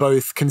there is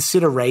both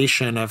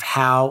consideration of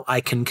how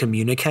I can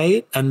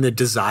communicate and the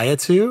desire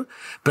to,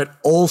 but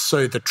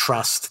also the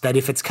trust that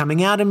if it's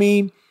coming out of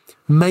me,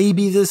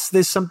 maybe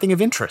there's something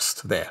of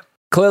interest there.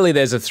 Clearly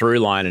there's a through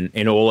line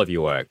in all of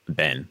your work,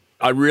 Ben.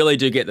 I really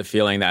do get the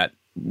feeling that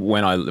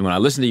when I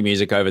listen to your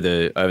music over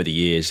the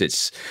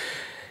years,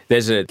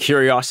 there's a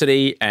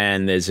curiosity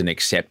and there's an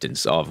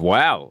acceptance of,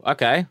 wow,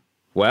 okay,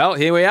 well,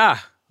 here we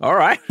are. All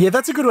right. Yeah,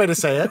 that's a good way to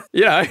say it.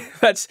 You know,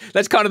 that's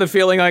kind of the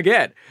feeling I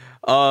get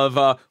of,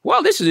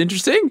 well, this is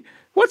interesting.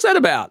 What's that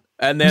about?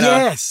 And then,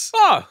 yes.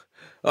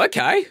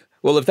 Okay.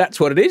 Well, if that's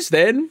what it is,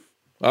 then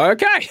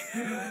okay.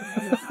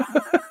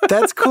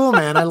 That's cool,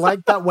 man. I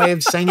like that way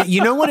of saying it.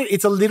 You know what?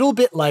 It's a little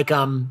bit like,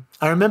 I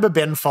remember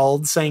Ben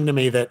Folds saying to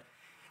me that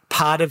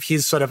part of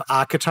his sort of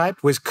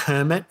archetype was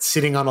Kermit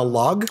sitting on a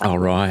log. Oh,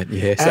 right.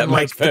 Yes. And that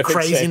like the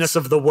craziness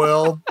sense. of the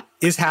world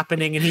is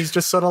happening. And he's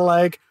just sort of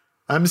like,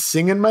 I'm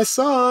singing my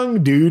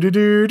song. Do, do,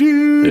 do,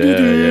 do,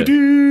 do,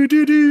 do,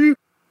 do, do.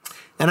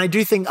 And I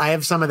do think I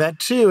have some of that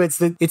too. It's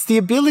the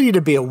ability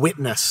to be a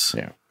witness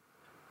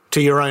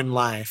to your own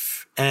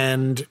life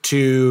and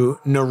to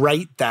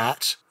narrate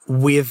that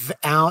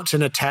without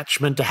an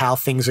attachment to how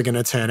things are going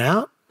to turn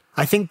out.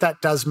 I think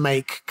that does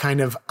make kind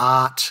of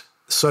art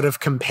sort of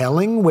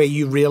compelling, where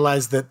you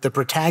realize that the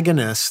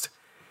protagonist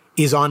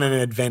is on an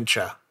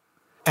adventure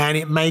and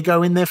it may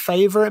go in their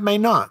favor, it may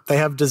not. They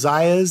have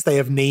desires, they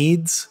have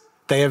needs,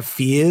 they have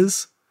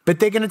fears, but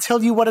they're going to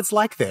tell you what it's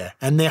like there,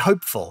 and they're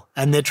hopeful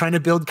and they're trying to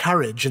build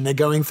courage and they're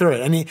going through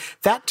it. And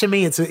that to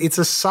me, it's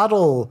a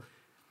subtle.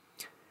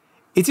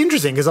 It's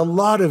interesting because a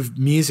lot of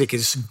music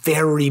is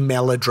very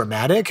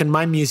melodramatic, and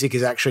my music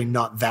is actually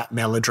not that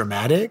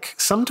melodramatic.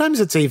 Sometimes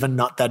it's even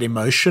not that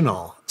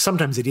emotional.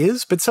 Sometimes it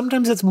is, but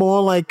sometimes it's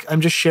more like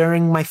I'm just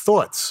sharing my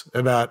thoughts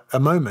about a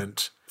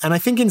moment. And I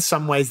think in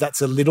some ways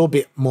that's a little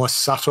bit more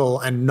subtle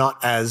and not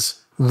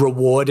as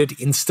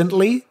rewarded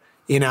instantly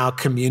in our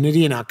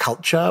community, in our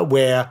culture,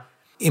 where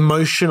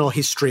emotional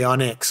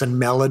histrionics and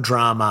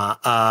melodrama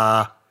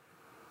are,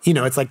 you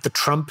know, it's like the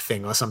Trump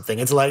thing or something.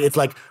 It's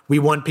like we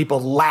want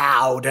people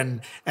loud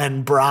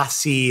and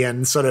brassy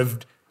and sort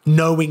of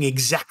knowing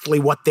exactly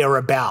what they're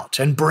about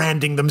and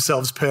branding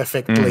themselves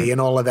perfectly and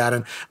all of that.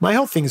 And my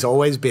whole thing's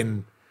always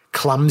been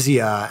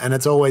clumsier, and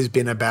it's always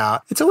been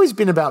about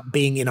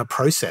being in a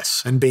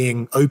process and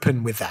being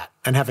open with that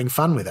and having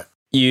fun with it.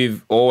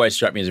 You've always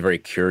struck me as a very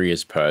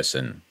curious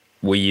person.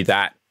 Were you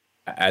that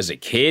as a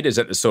kid? Is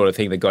that the sort of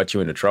thing that got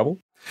you into trouble?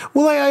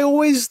 Well, I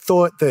always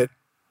thought that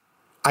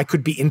I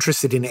could be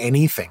interested in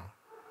anything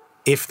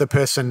if the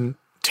person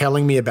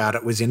telling me about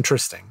it was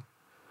interesting.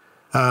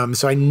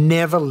 So I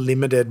never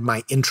limited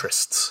my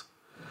interests.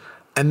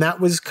 And that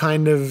was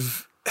kind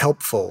of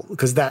helpful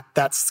because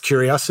that's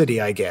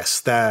curiosity, I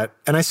guess. And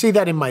I see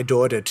that in my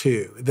daughter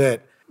too,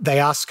 that they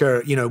ask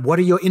her, what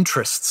are your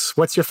interests?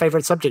 What's your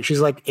favorite subject?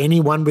 She's like,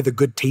 anyone with a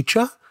good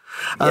teacher.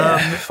 Yeah,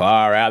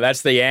 far out.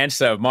 That's the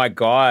answer. My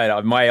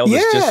God, my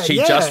eldest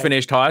just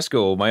finished high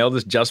school. My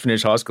eldest just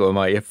finished high school. I'm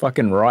like, you're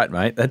fucking right,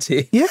 mate. That's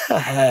it.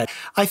 Yeah.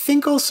 I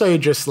think also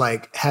just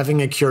like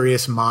having a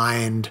curious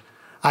mind.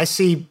 I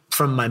see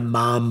from my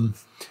mum,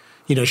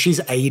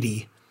 she's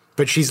 80,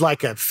 but she's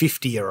like a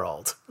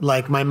 50-year-old.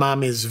 Like my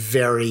mum is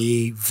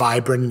very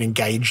vibrant and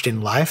engaged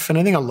in life. And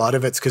I think a lot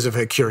of it's because of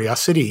her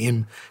curiosity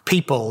in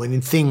people and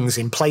in things,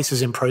 in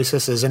places, in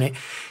processes. And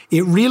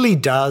it really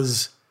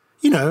does,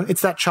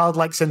 it's that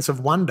childlike sense of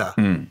wonder.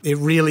 It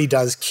really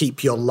does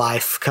keep your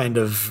life kind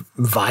of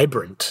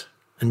vibrant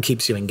and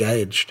keeps you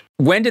engaged.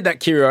 When did that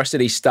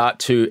curiosity start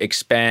to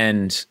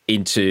expand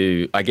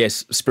into, I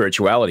guess,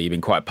 spirituality? You've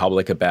been quite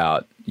public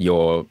about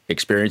your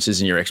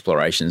experiences and your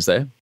explorations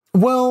there.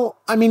 Well,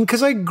 I mean,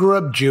 because I grew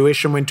up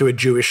Jewish and went to a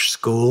Jewish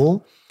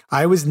school,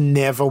 I was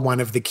never one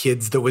of the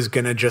kids that was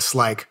going to just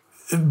like,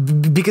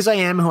 because I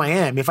am who I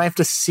am, if I have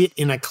to sit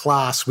in a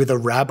class with a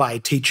rabbi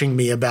teaching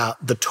me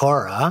about the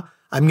Torah,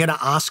 I'm going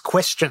to ask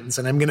questions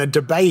and I'm going to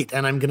debate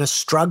and I'm going to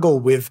struggle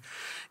with,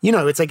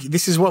 it's like,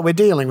 this is what we're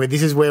dealing with.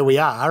 This is where we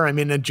are. I'm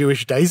in a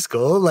Jewish day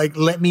school. Like,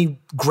 let me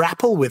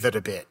grapple with it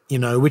a bit,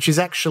 which is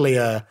actually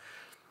a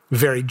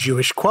very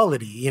Jewish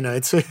quality,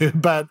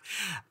 but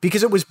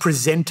because it was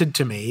presented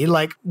to me,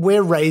 like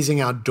we're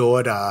raising our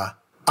daughter,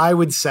 I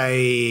would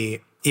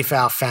say if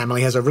our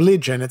family has a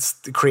religion, it's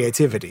the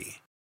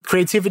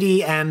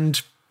creativity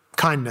and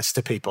kindness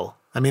to people.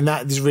 I mean,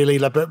 that is really,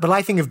 but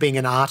I think of being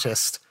an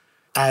artist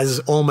as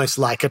almost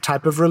like a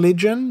type of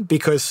religion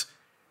because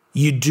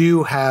you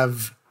do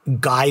have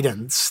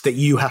guidance that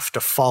you have to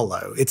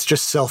follow. It's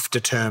just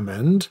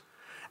self-determined.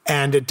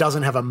 And it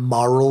doesn't have a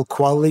moral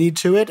quality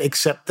to it,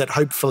 except that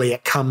hopefully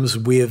it comes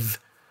with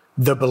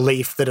the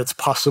belief that it's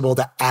possible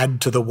to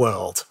add to the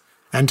world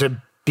and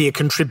to be a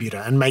contributor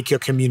and make your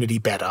community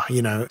better,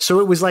 So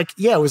it was like,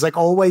 it was like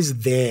always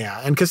there.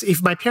 And because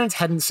if my parents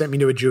hadn't sent me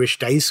to a Jewish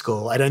day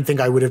school, I don't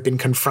think I would have been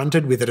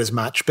confronted with it as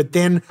much. But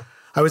then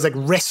I was like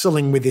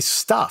wrestling with this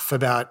stuff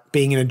about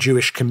being in a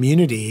Jewish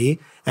community.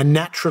 And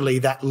naturally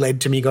that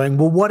led to me going,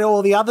 well, what do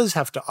all the others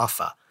have to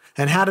offer?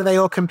 And how do they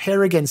all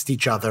compare against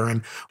each other?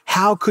 And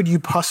how could you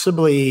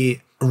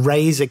possibly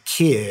raise a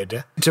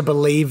kid to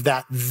believe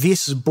that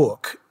this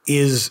book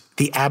is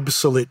the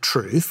absolute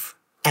truth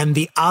and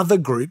the other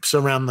groups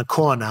around the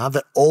corner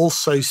that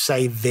also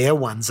say their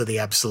ones are the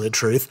absolute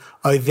truth,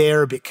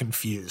 they're a bit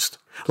confused.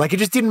 Like it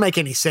just didn't make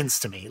any sense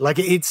to me. Like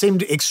it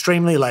seemed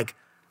extremely like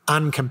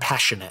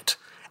uncompassionate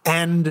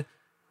and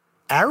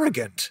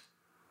arrogant.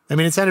 I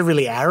mean, it sounded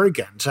really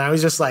arrogant. And I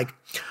was just like,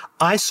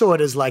 I saw it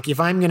as like,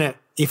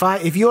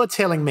 if you're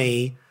telling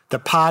me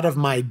that part of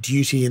my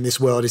duty in this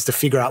world is to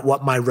figure out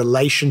what my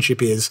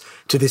relationship is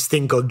to this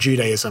thing called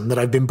Judaism that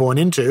I've been born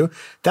into,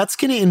 that's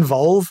going to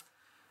involve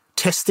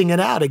testing it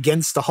out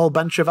against a whole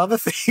bunch of other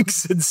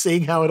things and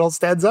seeing how it all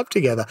stands up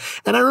together.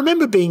 And I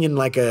remember being in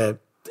like a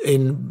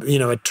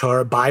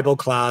Torah Bible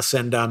class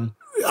and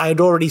I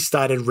had already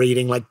started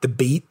reading like the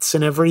Beats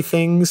and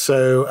everything.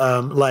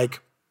 So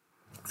like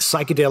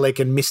psychedelic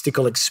and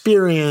mystical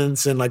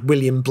experience and like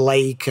William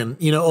Blake and,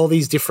 all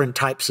these different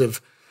types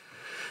of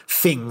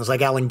things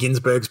like Allen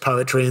Ginsberg's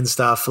poetry and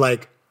stuff.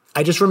 Like,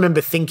 I just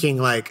remember thinking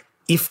like,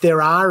 if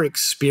there are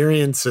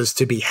experiences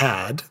to be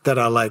had that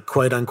are like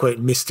quote unquote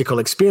mystical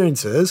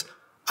experiences,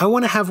 I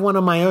want to have one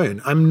of my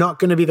own. I'm not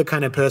going to be the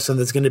kind of person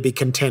that's going to be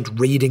content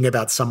reading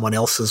about someone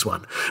else's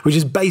one, which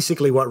is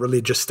basically what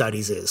religious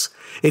studies is.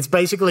 It's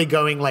basically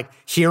going like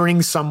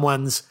hearing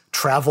someone's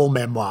travel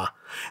memoir.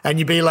 And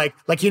you'd be like,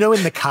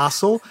 in the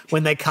castle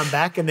when they come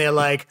back and they're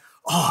like,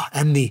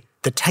 and the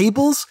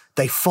tables,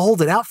 they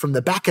folded out from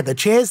the back of the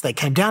chairs, they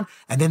came down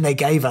and then they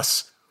gave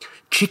us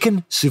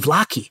chicken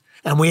souvlaki.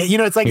 And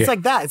it's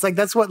like that. It's like,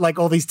 that's what like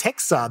all these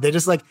texts are. They're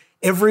just like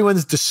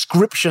everyone's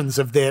descriptions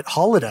of their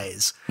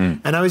holidays.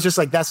 And I was just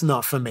like, that's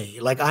not for me.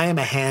 Like I am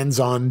a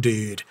hands-on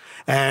dude.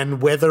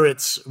 And whether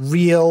it's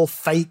real,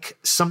 fake,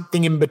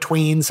 something in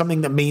between,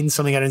 something that means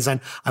something I don't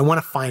understand, I want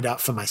to find out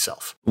for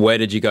myself. Where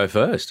did you go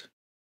first?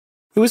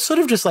 It was sort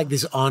of just like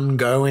this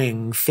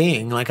ongoing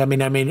thing. Like, I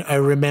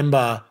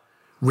remember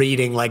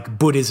reading like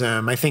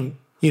Buddhism. I think,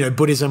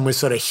 Buddhism was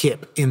sort of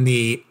hip in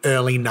the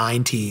early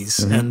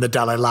 90s and the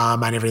Dalai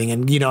Lama and everything.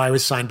 And, I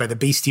was signed by the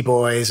Beastie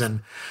Boys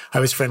and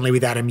I was friendly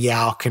with Adam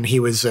Yauch and he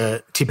was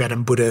a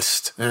Tibetan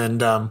Buddhist.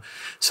 And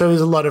so there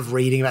was a lot of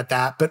reading about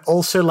that. But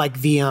also like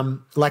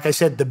like I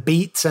said, the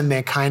Beats and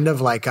their kind of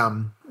like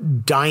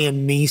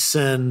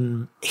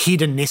Dionysian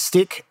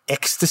hedonistic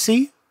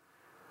ecstasy.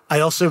 I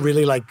also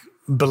really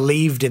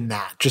believed in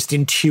that, just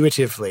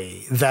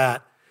intuitively,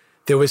 that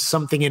there was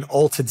something in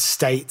altered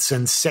states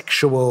and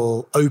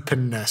sexual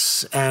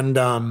openness, and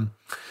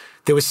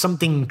there was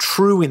something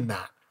true in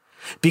that.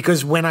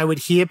 Because when I would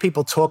hear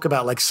people talk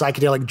about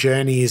psychedelic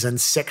journeys and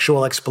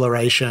sexual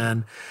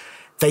exploration,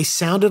 they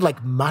sounded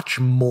much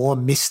more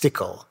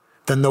mystical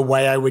than the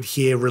way I would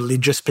hear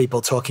religious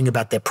people talking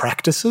about their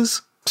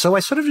practices. So I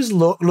sort of just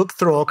looked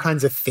through all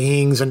kinds of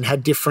things and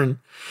had different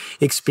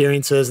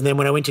experiences. And then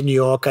when I went to New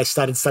York, I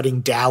started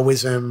studying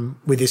Taoism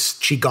with this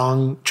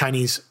Qigong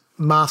Chinese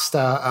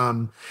master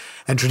and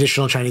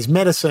traditional Chinese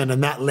medicine.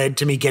 And that led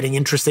to me getting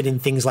interested in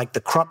things like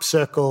the crop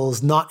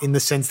circles, not in the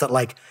sense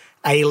that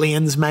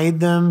aliens made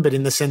them, but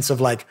in the sense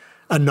of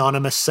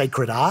anonymous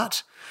sacred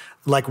art.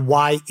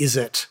 Why is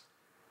it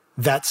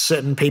that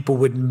certain people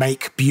would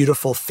make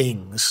beautiful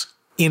things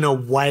in a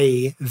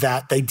way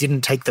that they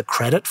didn't take the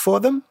credit for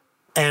them?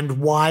 And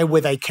why were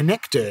they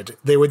connected?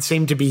 There would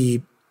seem to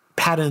be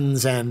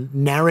patterns and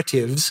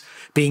narratives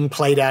being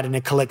played out in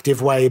a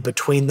collective way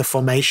between the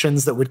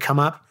formations that would come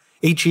up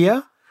each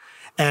year.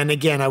 And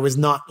again, I was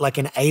not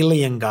an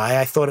alien guy.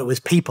 I thought it was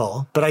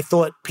people, but I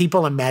thought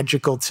people are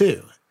magical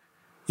too.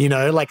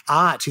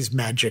 Art is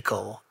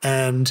magical.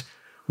 And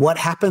what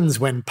happens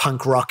when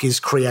punk rock is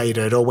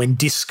created, or when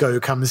disco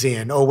comes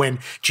in, or when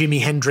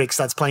Jimi Hendrix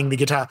starts playing the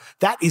guitar?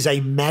 That is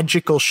a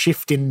magical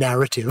shift in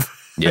narrative.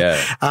 Yeah.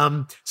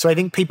 So I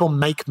think people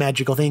make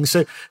magical things.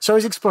 So I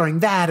was exploring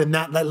that, and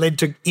that led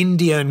to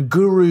India and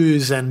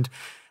gurus and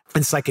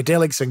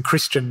psychedelics and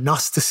Christian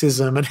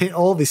Gnosticism and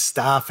all this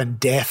stuff, and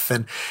death.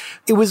 And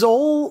it was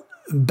all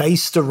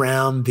based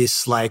around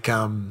this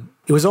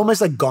it was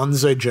almost like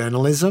gonzo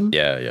journalism.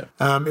 Yeah.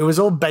 It was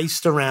all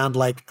based around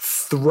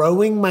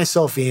throwing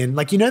myself in.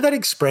 That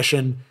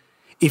expression,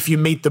 if you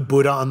meet the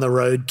Buddha on the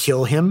road,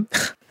 kill him.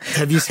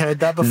 Have you heard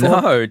that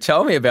before? No,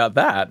 tell me about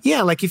that.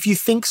 Yeah, if you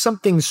think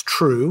something's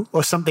true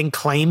or something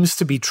claims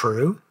to be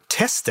true,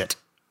 test it.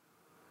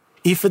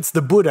 If it's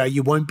the Buddha,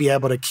 you won't be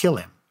able to kill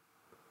him.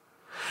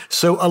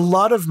 So a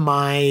lot of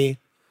my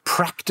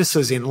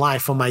practices in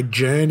life, or my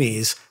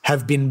journeys,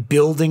 have been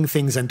building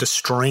things and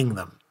destroying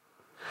them,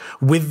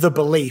 with the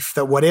belief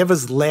that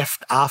whatever's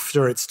left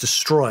after it's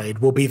destroyed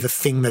will be the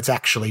thing that's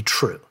actually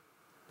true.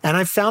 And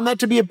I found that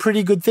to be a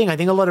pretty good thing. I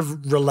think a lot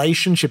of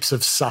relationships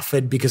have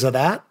suffered because of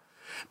that.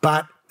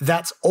 But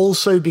that's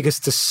also because,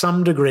 to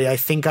some degree, I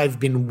think I've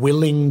been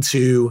willing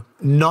to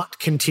not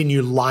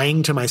continue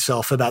lying to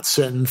myself about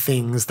certain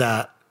things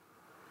that,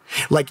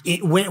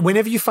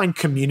 whenever you find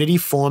community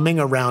forming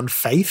around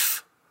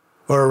faith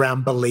or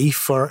around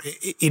belief, or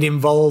it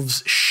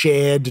involves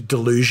shared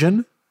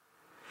delusion,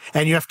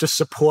 and you have to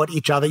support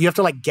each other. You have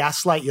to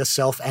gaslight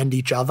yourself and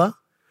each other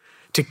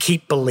to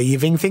keep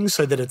believing things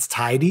so that it's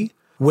tidy.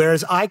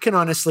 Whereas I can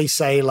honestly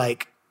say,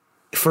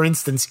 for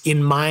instance,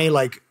 in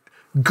my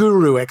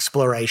guru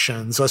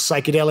explorations or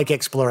psychedelic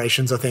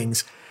explorations or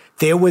things,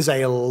 there was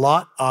a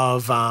lot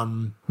of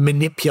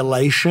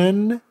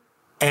manipulation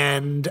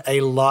and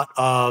a lot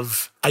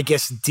of, I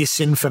guess,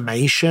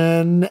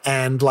 disinformation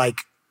and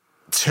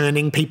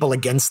turning people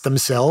against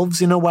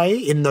themselves in a way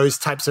in those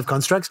types of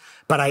constructs.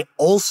 But I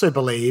also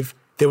believe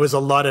there was a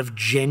lot of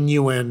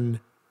genuine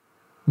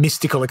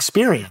mystical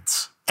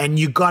experience. And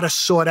you got to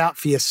sort out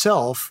for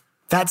yourself.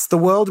 That's the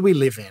world we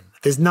live in.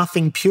 There's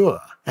nothing pure.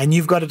 And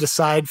you've got to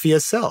decide for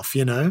yourself,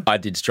 I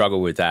did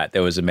struggle with that.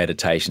 There was a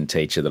meditation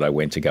teacher that I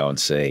went to go and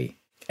see.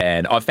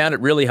 And I found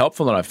it really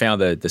helpful, and I found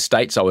the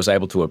states I was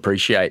able to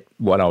appreciate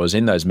when I was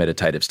in those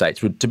meditative states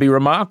to be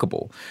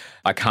remarkable.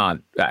 I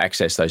can't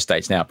access those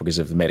states now because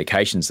of the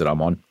medications that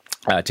I'm on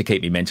to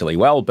keep me mentally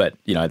well, but,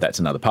 that's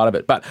another part of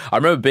it. But I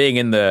remember being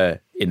in the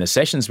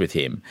sessions with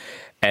him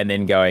and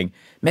then going,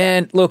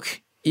 man,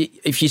 look,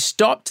 if you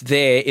stopped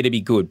there, it'd be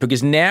good,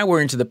 because now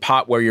we're into the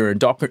part where you're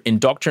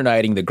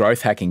indoctrinating the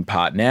growth hacking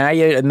part. Now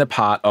you're in the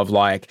part of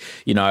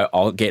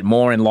I'll get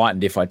more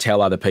enlightened if I tell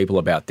other people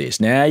about this.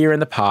 Now you're in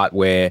the part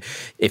where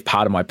if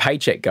part of my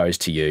paycheck goes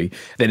to you,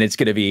 then it's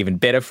going to be even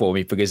better for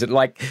me, because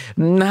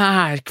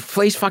nah,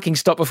 please fucking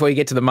stop before you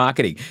get to the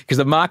marketing, because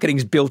the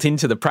marketing's built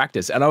into the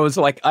practice. And I was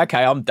like,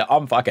 okay,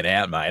 I'm fucking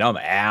out, mate. I'm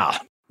out.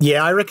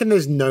 Yeah, I reckon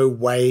there's no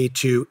way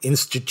to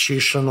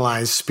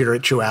institutionalize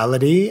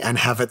spirituality and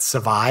have it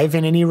survive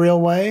in any real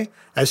way.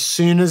 As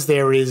soon as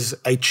there is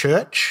a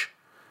church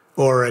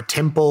or a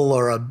temple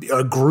or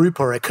a group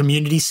or a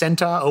community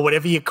center or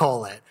whatever you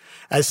call it,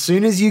 as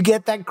soon as you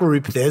get that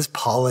group, there's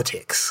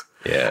politics.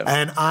 Yeah.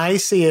 And I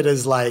see it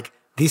as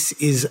this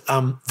is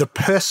the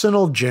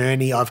personal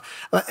journey of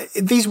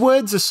these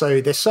words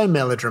they're so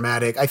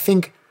melodramatic. I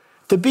think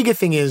the bigger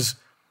thing is,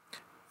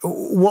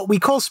 what we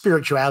call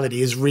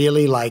spirituality is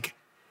really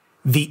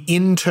the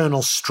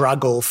internal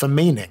struggle for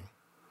meaning,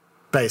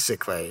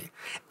 basically.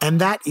 And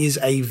that is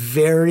a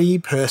very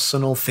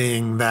personal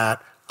thing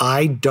that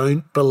I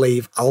don't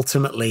believe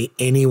ultimately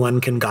anyone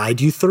can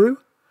guide you through.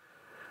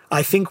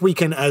 I think we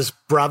can, as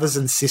brothers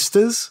and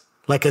sisters,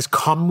 like as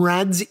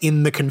comrades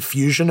in the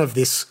confusion of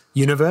this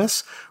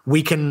universe,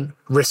 we can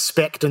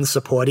respect and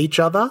support each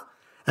other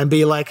and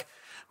be like,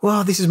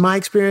 well, this is my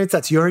experience,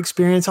 that's your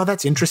experience. Oh,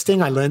 that's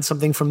interesting. I learned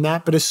something from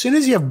that. But as soon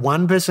as you have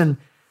one person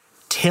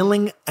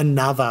telling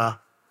another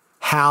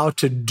how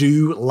to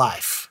do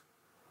life,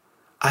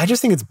 I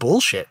just think it's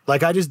bullshit.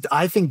 Like,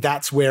 I think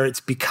that's where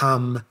it's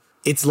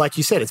like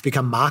you said, it's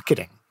become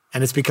marketing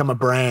and it's become a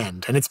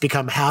brand and it's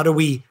become how do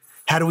we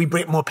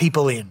bring more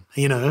people in,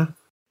 you know?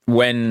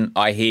 When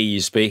I hear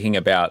you speaking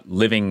about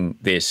living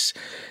this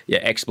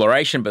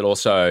exploration, but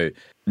also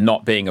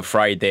not being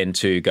afraid then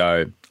to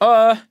go,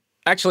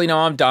 actually, no,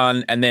 I'm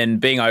done, and then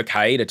being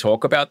okay to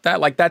talk about that,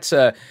 like that's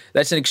an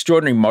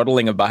extraordinary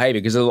modelling of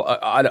behaviour. Because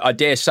I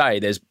dare say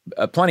there's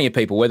plenty of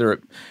people, whether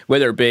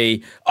it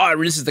be,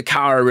 this is the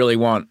car I really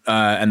want,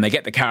 and they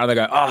get the car and they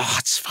go,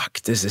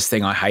 there's this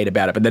thing I hate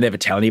about it, but they never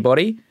tell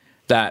anybody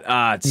that,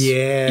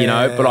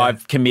 but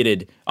I've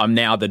committed, I'm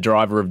now the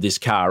driver of this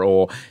car,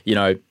 or,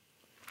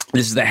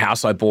 this is the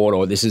house I bought,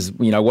 or this is,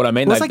 what I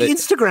mean? Well, it's like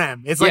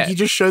Instagram. It's like you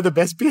just show the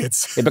best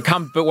bits.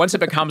 But once it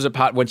becomes a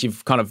part, once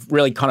you've kind of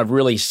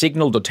really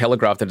signaled or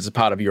telegraphed that it's a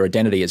part of your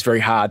identity, it's very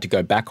hard to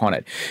go back on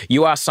it.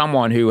 You are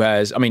someone who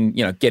has,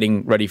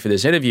 getting ready for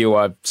this interview,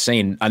 I've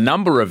seen a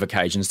number of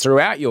occasions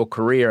throughout your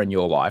career and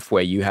your life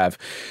where you have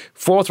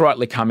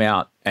forthrightly come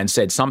out and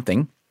said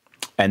something,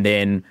 and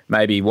then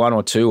maybe 1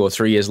 or 2 or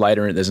 3 years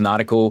later, there's an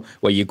article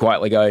where you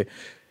quietly go,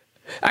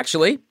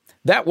 actually,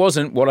 that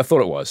wasn't what I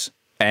thought it was.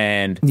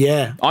 And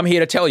I'm here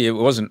to tell you it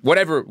wasn't.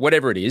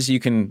 Whatever it is, you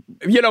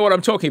know what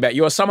I'm talking about.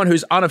 You are someone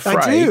who's unafraid.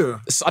 I do.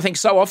 I think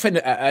so often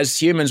as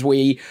humans,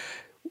 when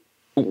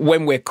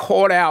we're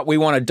caught out, we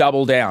want to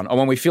double down. Or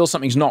when we feel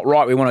something's not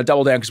right, we want to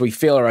double down because we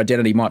feel our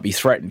identity might be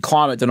threatened.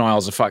 Climate denial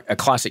is a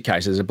classic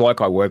case. There's a bloke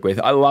I work with.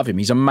 I love him.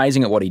 He's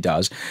amazing at what he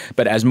does.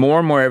 But as more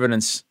and more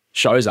evidence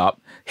shows up,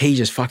 he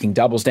just fucking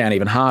doubles down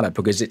even harder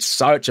because it's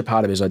such a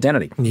part of his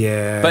identity.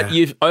 Yeah. But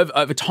you've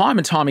over time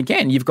and time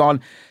again, you've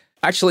gone,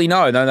 actually,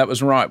 no, that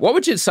wasn't right. What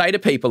would you say to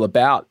people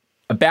about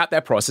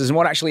that process and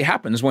what actually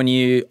happens when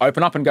you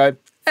open up and go,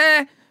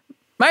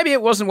 maybe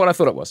it wasn't what I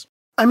thought it was?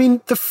 I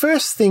mean, the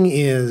first thing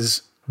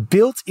is,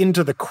 built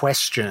into the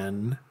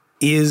question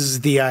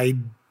is the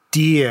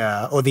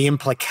idea or the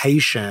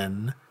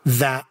implication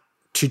that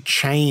to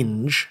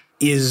change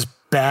is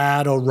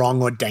bad or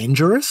wrong or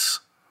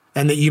dangerous,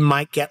 and that you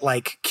might get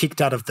like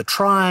kicked out of the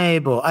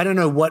tribe, or I don't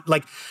know what,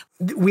 like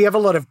we have a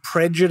lot of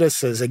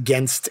prejudices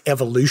against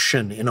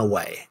evolution in a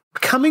way.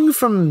 Coming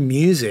from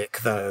music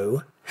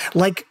though,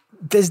 like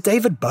there's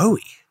David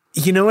Bowie,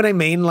 you know what I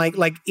mean?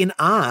 Like in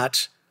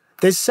art,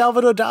 there's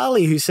Salvador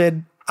Dali who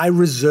said, I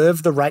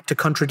reserve the right to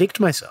contradict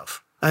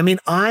myself. I mean,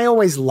 I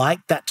always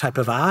liked that type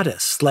of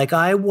artist. Like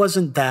I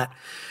wasn't that,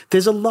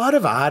 there's a lot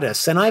of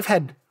artists, and I've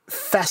had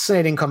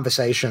fascinating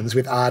conversations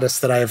with artists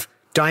that I have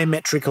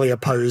diametrically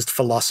opposed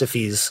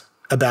philosophies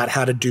about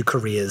how to do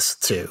careers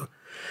to,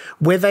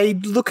 where they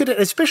look at it,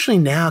 especially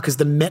now because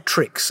the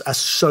metrics are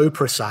so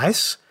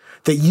precise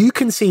that you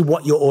can see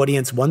what your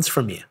audience wants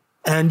from you.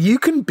 And you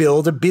can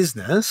build a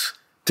business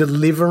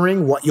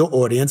delivering what your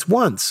audience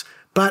wants.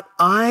 But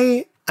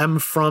I am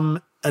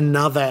from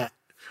another,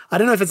 I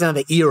don't know if it's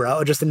another era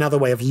or just another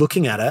way of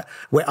looking at it,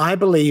 where I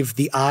believe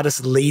the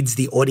artist leads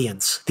the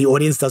audience. The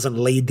audience doesn't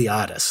lead the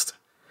artist.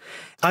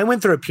 I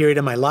went through a period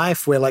in my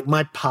life where like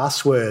my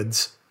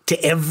passwords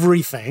to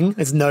everything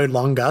is no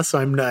longer, so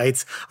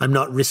I'm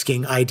not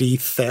risking ID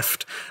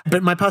theft,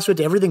 but my password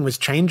to everything was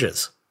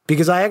changes,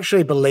 because I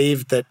actually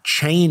believed that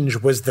change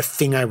was the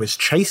thing I was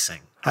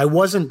chasing. I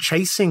wasn't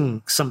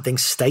chasing something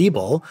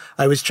stable.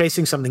 I was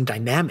chasing something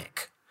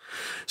dynamic.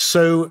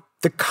 So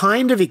the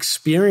kind of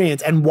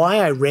experience and why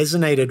I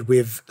resonated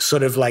with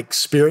sort of like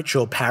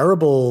spiritual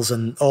parables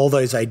and all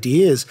those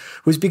ideas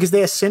was because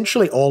they're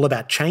essentially all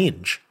about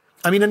change.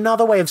 I mean,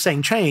 another way of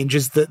saying change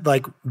is that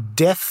like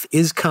death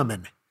is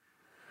coming.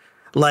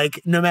 Like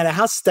no matter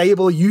how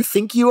stable you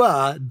think you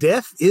are,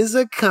 death is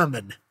a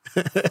coming.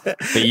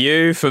 For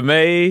you, for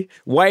me,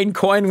 Wayne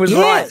Coyne was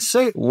right.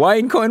 So,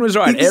 Wayne Coyne was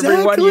right. Exactly.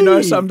 Everyone you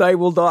know someday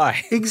will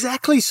die.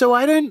 Exactly. So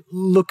I don't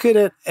look at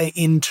it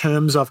in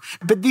terms of,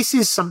 but this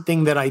is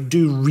something that I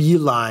do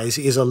realize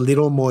is a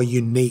little more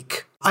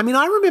unique. I mean,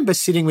 I remember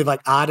sitting with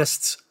like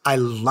artists I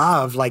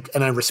love, like,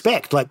 and I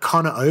respect, like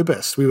Conor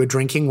Oberst. We were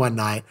drinking one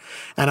night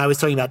and I was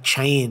talking about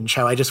change,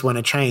 how I just want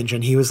to change.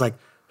 And he was like,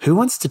 who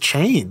wants to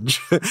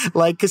change?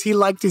 Like, because he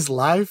liked his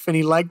life and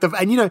he liked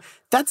and you know,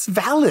 that's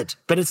valid,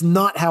 but it's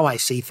not how I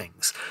see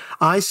things.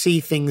 I see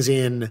things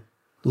in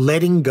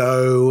letting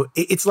go.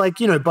 It's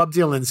like, you know, Bob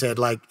Dylan said,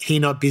 like, he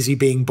not busy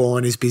being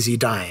born is busy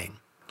dying.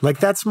 Like,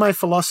 that's my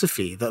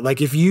philosophy, that like,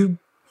 if you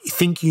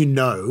think you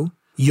know,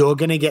 you're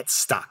going to get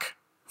stuck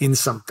in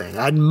something.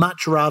 I'd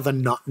much rather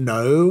not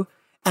know.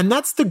 And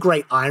that's the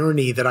great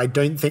irony that I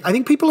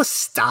think people are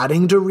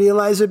starting to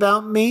realize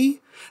about me,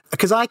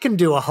 because I can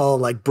do a whole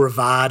like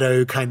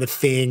bravado kind of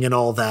thing and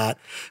all that,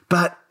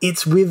 but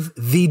it's with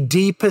the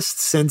deepest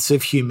sense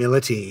of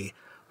humility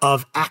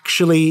of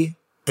actually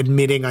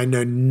admitting I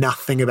know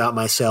nothing about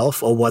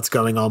myself or what's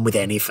going on with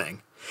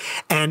anything.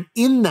 And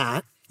in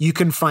that, you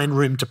can find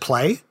room to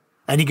play.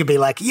 And you can be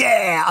like,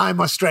 yeah,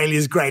 I'm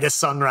Australia's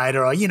greatest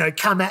songwriter, or,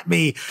 come at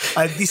me.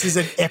 This is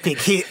an epic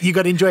hit. You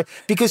got to enjoy it.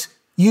 Because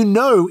you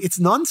know it's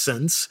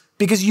nonsense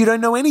because you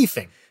don't know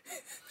anything.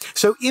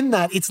 So in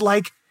that, it's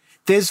like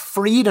there's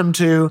freedom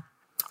to,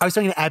 I was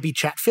talking to Abby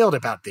Chatfield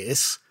about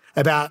this,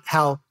 about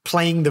how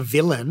playing the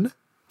villain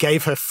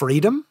gave her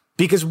freedom.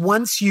 Because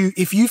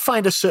if you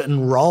find a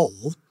certain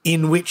role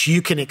in which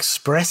you can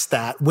express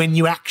that when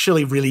you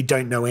actually really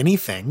don't know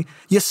anything,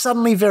 you're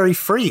suddenly very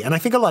free. And I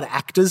think a lot of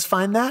actors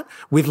find that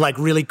with like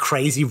really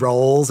crazy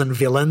roles and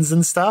villains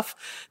and stuff,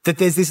 that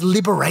there's this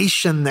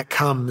liberation that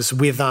comes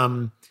with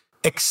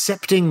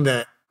accepting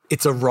that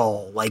it's a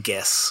role, I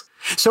guess.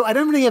 So I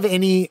don't really have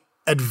any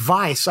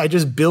advice. I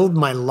just build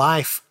my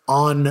life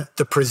on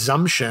the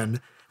presumption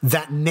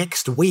that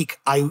next week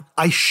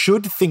I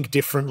should think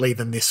differently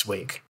than this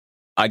week.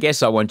 I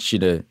guess I want you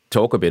to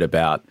talk a bit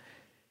about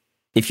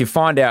if you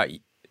find out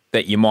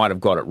that you might have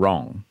got it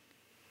wrong,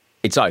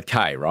 it's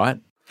okay, right?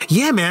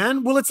 Yeah,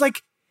 man. Well, it's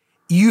like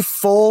you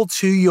fall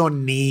to your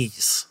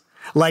knees.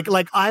 Like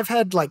I've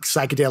had like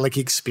psychedelic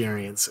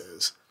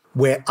experiences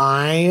where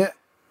I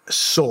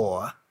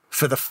saw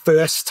for the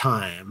first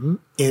time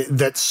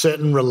that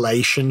certain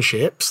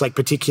relationships, like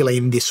particularly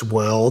in this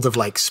world of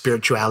like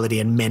spirituality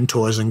and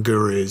mentors and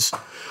gurus,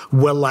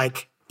 were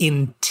like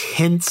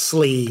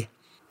intensely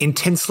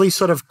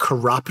sort of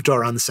corrupt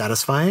or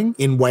unsatisfying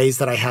in ways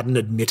that I hadn't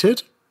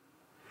admitted.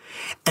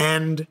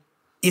 And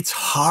it's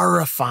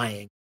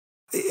horrifying.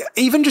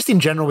 Even just in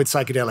general with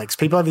psychedelics,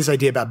 people have this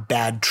idea about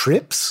bad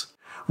trips,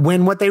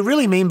 when what they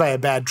really mean by a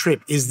bad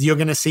trip is you're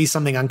going to see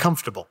something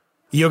uncomfortable.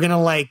 You're going to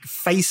like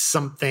face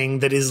something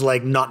that is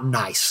like not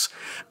nice.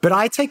 But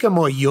I take a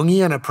more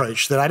Jungian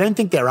approach that I don't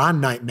think there are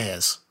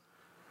nightmares.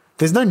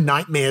 There's no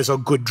nightmares or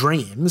good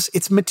dreams.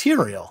 It's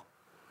material.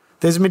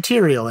 There's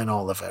material in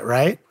all of it,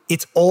 right?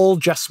 It's all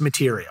just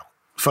material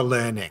for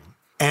learning.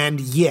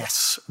 And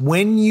yes,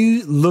 when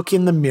you look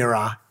in the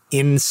mirror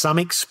in some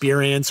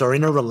experience or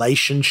in a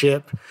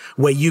relationship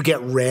where you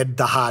get read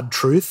the hard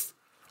truth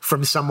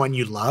from someone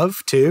you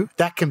love too,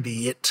 that can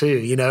be it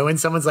too, when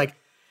someone's like,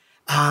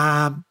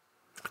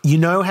 you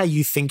know how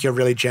you think you're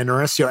really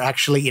generous, you're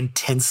actually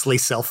intensely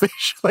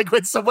selfish. Like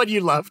when someone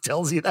you love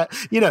tells you that,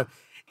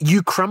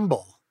 you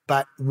crumble.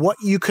 But what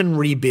you can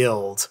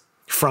rebuild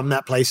from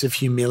that place of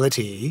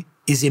humility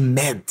is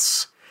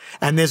immense.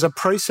 And there's a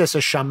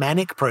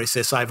shamanic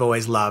process I've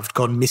always loved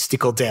called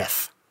mystical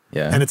death.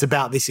 Yeah. And it's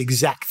about this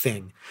exact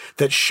thing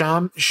that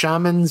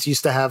shamans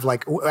used to have,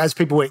 like, as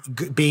people were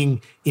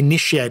being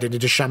initiated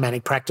into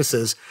shamanic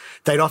practices,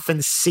 they'd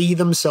often see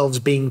themselves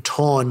being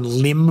torn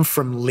limb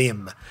from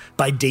limb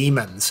by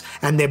demons,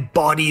 and their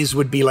bodies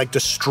would be like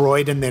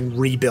destroyed and then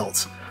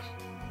rebuilt.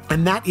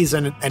 And that is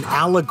an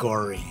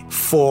allegory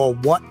for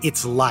what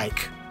it's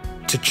like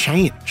to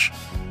change.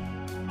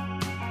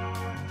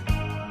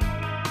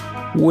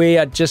 We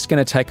are just going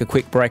to take a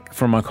quick break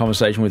from my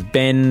conversation with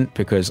Ben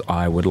because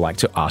I would like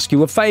to ask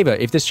you a favour.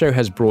 If this show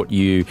has brought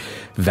you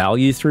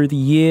value through the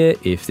year,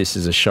 if this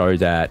is a show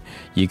that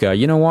you go,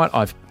 you know what,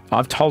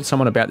 I've told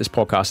someone about this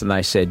podcast and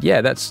they said,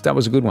 yeah, that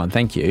was a good one,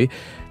 thank you.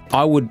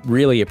 I would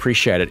really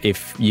appreciate it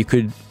if you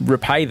could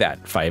repay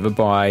that favour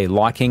by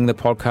liking the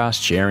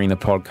podcast, sharing the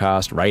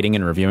podcast, rating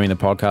and reviewing the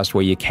podcast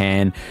where you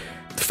can,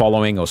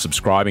 following or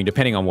subscribing,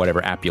 depending on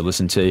whatever app you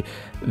listen to.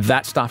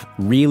 That stuff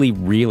really,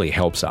 really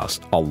helps us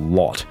a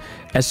lot.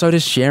 And so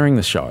does sharing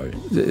the show.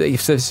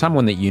 If there's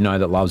someone that you know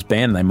that loves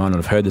Ben, they might not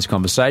have heard this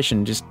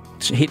conversation, just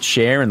hit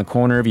share in the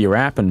corner of your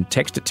app and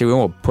text it to them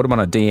or put them on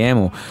a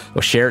DM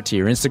or share it to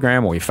your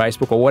Instagram or your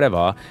Facebook or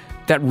whatever.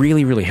 That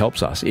really, really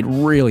helps us. It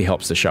really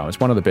helps the show. It's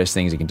one of the best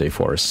things you can do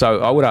for us.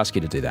 So I would ask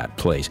you to do that,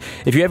 please.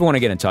 If you ever want to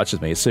get in touch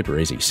with me, it's super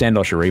easy. Send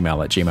us your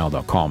email at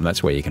gmail.com.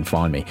 That's where you can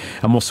find me.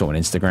 I'm also on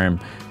Instagram.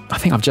 I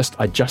think I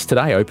just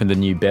today opened a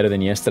new Better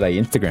Than Yesterday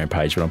Instagram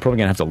page, but I'm probably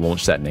going to have to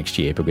launch that next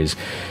year because,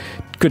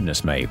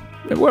 goodness me,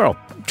 we're all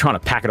trying to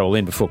pack it all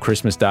in before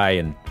Christmas Day,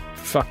 and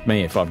fuck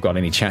me if I've got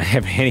any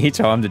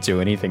time to do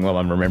anything while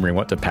I'm remembering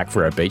what to pack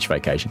for our beach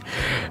vacation.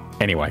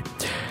 Anyway,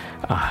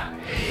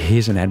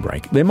 here's an ad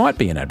break. There might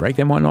be an ad break.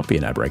 There might not be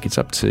an ad break. It's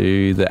up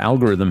to the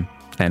algorithm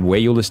and where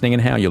you're listening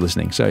and how you're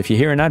listening. So if you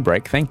hear an ad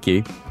break, thank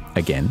you.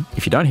 Again,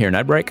 if you don't hear an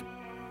ad break,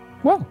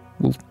 well,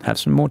 we'll have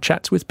some more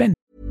chats with Ben.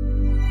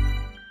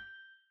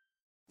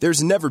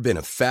 There's never been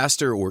a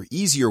faster or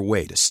easier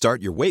way to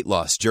start your weight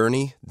loss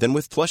journey than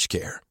with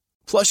PlushCare.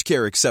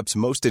 PlushCare accepts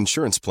most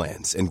insurance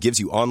plans and gives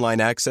you online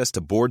access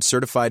to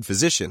board-certified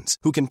physicians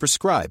who can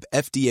prescribe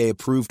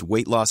FDA-approved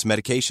weight loss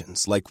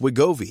medications like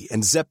Wegovy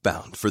and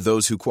Zepbound for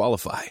those who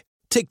qualify.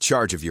 Take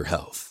charge of your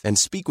health and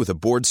speak with a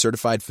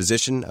board-certified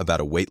physician about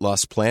a weight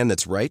loss plan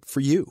that's right for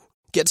you.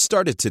 Get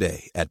started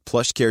today at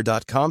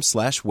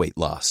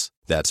plushcare.com/weight-loss.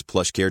 That's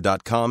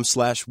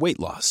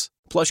plushcare.com/weight-loss.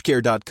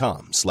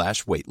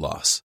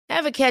 plushcare.com/weight-loss.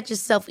 Ever catch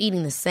yourself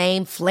eating the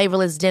same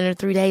flavorless dinner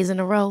 3 days in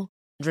a row?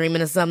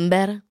 Dreaming of something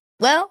better?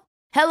 Well,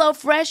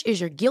 HelloFresh is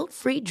your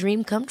guilt-free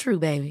dream come true,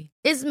 baby.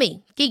 It's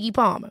me, Keke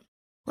Palmer.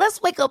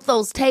 Let's wake up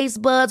those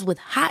taste buds with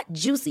hot,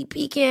 juicy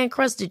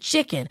pecan-crusted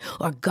chicken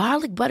or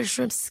garlic butter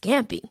shrimp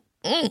scampi.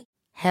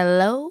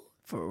 Hello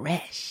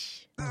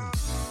Fresh.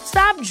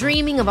 Stop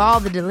dreaming of all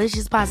the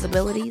delicious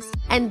possibilities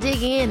and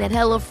dig in at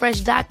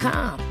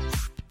HelloFresh.com.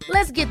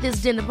 Let's get this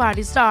dinner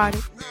party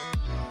started.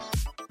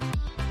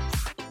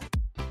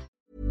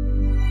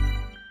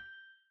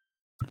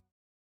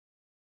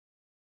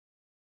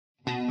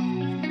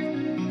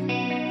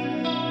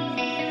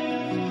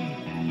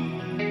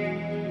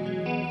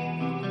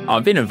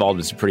 I've been involved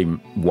in some pretty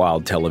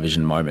wild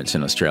television moments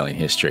in Australian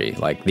history.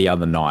 Like the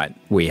other night,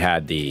 we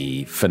had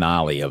the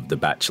finale of The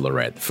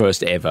Bachelorette, the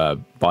first ever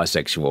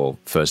bisexual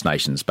First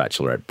Nations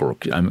Bachelorette.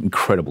 Brooke, an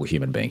incredible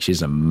human being.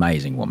 She's an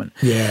amazing woman.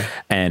 Yeah.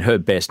 And her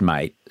best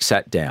mate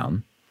sat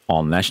down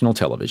on national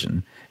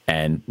television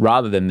and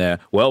rather than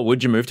well,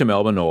 would you move to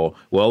Melbourne or,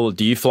 well,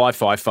 do you fly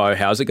FIFO?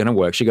 How's it going to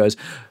work? She goes,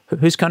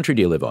 whose country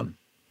do you live on?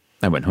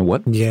 They went,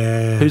 what?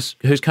 Yeah.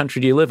 Whose country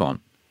do you live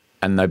on?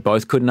 And they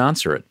both couldn't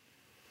answer it.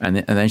 And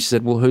then she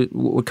said, well,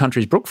 what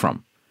country is Brooke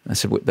from? I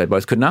said, well, they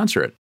both couldn't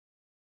answer it.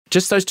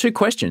 Just those two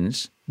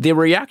questions, the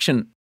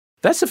reaction,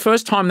 that's the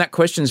first time that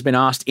question's been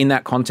asked in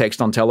that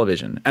context on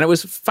television. And it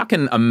was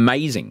fucking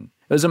amazing.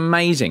 It was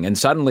amazing. And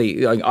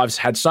suddenly I've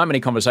had so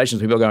many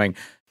conversations with people going,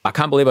 I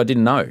can't believe I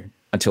didn't know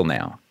until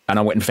now. And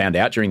I went and found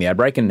out during the ad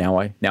break and now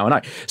I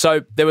know.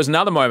 So there was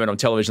another moment on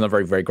television I'm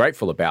very, very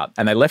grateful about,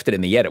 and they left it in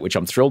the edit, which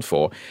I'm thrilled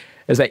for,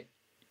 is that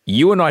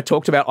you and I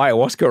talked about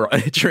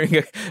ayahuasca during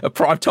a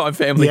primetime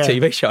family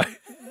TV show.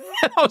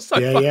 I was so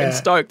fucking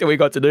stoked that we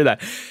got to do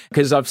that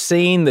because I've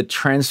seen the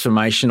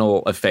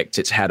transformational effects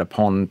it's had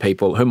upon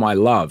people whom I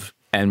love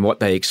and what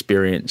they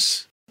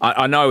experience.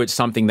 I know it's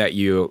something that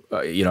you're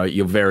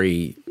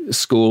very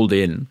schooled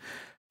in,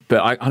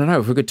 but I don't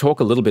know if we could talk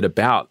a little bit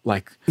about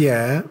like...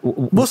 Yeah.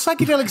 Well,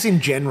 psychedelics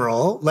in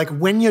general, like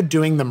when you're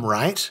doing them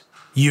right,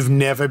 you've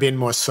never been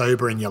more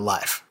sober in your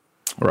life.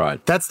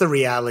 Right. That's the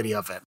reality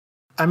of it.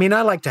 I mean,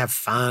 I like to have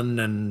fun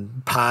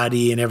and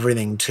party and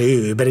everything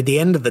too, but at the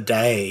end of the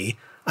day,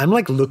 I'm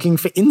like looking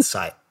for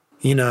insight,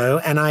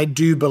 and I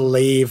do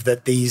believe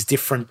that these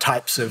different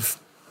types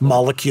of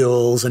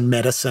molecules and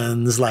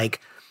medicines, like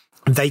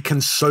they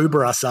can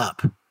sober us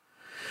up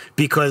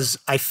because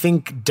I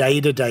think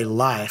day-to-day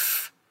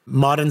life,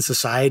 modern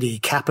society,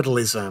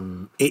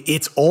 capitalism,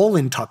 it's all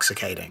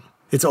intoxicating.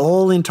 It's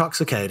all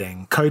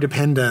intoxicating.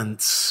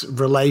 Codependence,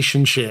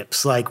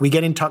 relationships, like we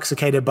get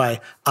intoxicated by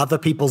other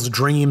people's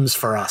dreams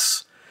for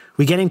us.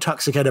 We get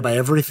intoxicated by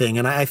everything.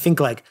 And I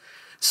think like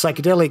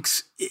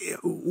psychedelics,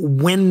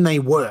 when they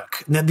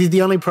work, now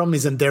the only problem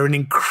is that they're an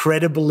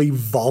incredibly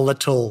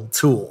volatile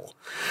tool.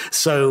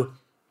 So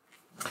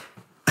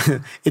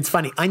it's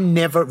funny. I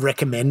never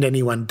recommend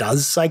anyone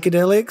does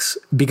psychedelics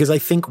because I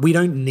think we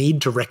don't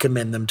need to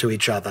recommend them to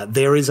each other.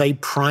 There is a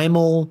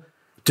primal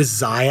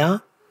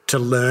desire to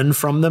learn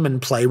from them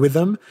and play with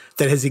them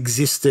that has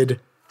existed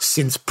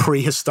since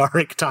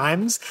prehistoric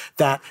times,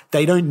 that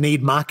they don't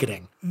need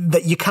marketing,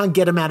 that you can't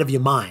get them out of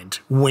your mind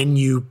when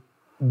you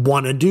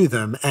want to do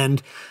them.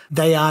 And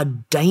they are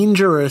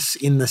dangerous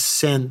in the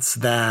sense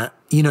that,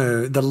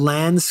 the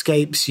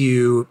landscapes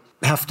you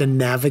have to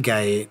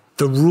navigate,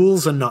 the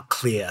rules are not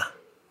clear.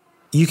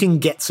 You can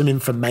get some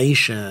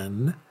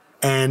information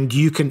and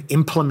you can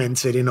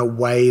implement it in a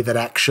way that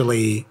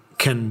actually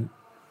can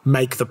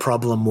make the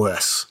problem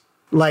worse.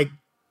 Like,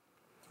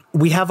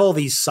 we have all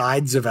these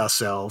sides of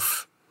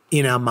ourselves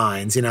in our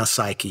minds, in our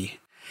psyche.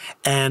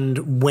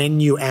 And when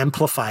you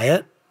amplify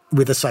it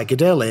with a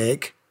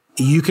psychedelic,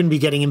 you can be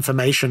getting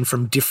information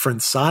from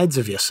different sides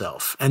of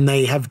yourself. And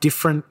they have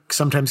different,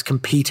 sometimes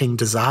competing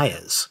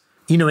desires.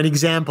 An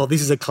example,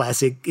 this is a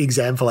classic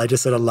example. I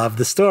just sort of love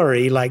the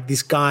story. Like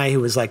this guy who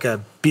was like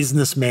a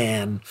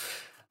businessman,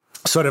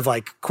 sort of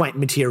like quite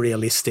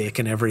materialistic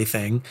and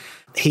everything.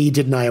 He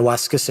did an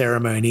ayahuasca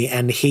ceremony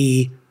and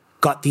he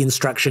got the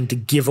instruction to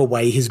give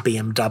away his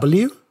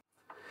BMW.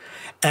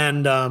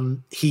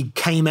 And he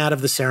came out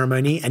of the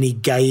ceremony and he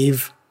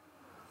gave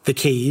the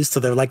keys to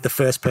the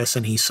first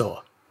person he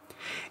saw.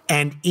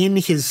 And in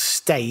his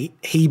state,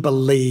 he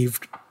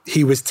believed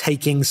he was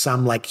taking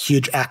some like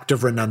huge act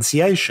of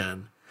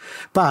renunciation,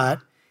 but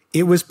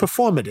it was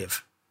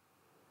performative,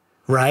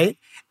 right?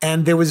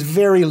 And there was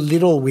very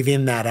little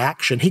within that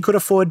action. He could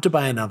afford to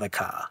buy another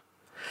car.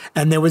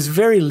 And there was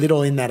very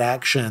little in that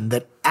action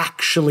that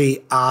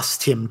actually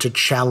asked him to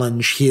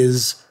challenge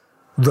his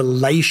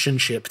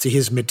relationship to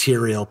his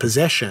material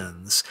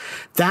possessions.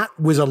 That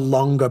was a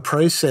longer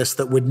process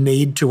that would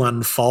need to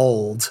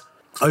unfold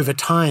over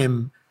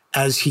time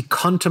as he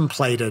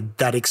contemplated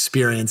that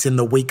experience in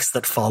the weeks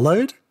that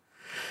followed.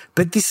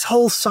 But this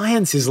whole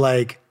science is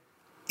like,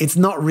 it's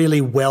not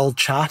really well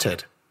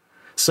charted.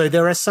 So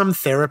there are some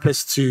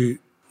therapists who,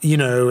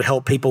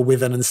 help people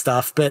with it and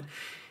stuff, but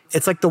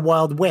it's like the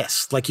Wild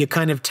West. Like you're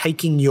kind of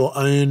taking your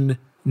own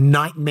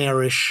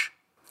nightmarish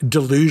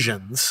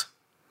delusions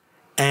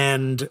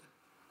and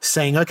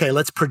saying, okay,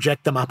 let's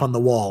project them up on the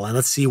wall and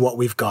let's see what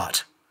we've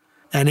got.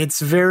 And it's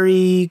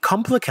very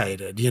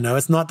complicated, you know.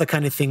 It's not the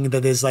kind of thing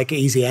that there's like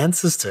easy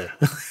answers to.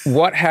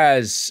 What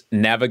has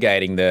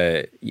navigating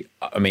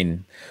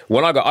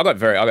when I got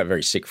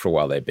very sick for a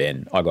while there,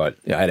 Ben. I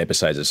had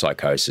episodes of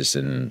psychosis,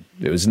 and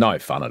it was no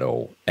fun at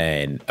all.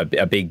 And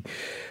a big,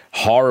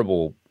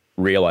 horrible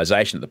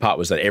realization at the part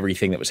was that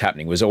everything that was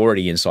happening was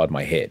already inside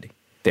my head.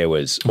 There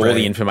was all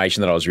the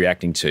information that I was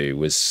reacting to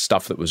was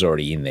stuff that was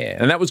already in there.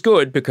 And that was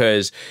good,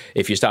 because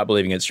if you start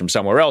believing it's from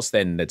somewhere else,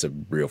 then that's a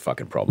real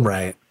fucking problem.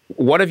 Right.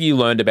 What have you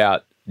learned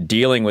about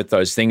dealing with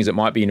those things that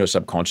might be in your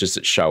subconscious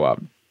that show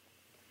up?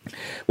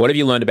 What have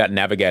you learned about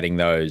navigating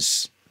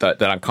that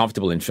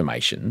uncomfortable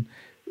information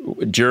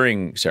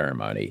during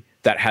ceremony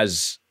that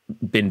has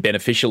been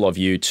beneficial of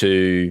you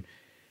to,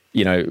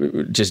 you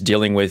know, just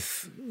dealing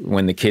with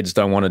when the kids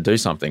don't want to do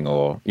something,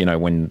 or, you know,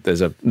 when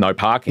there's no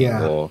parking,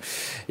 or,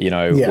 you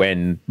know,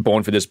 when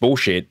Born for This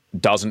Bullshit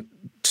doesn't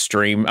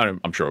stream,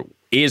 I'm sure it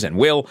is and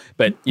will,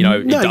 but, you know,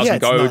 it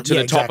doesn't go to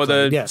the top of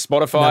the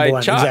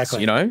Spotify charts,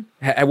 you know?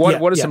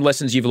 What are some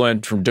lessons you've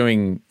learned from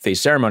doing these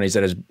ceremonies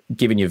that has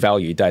given you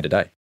value day to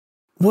day?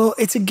 Well,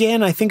 I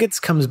think it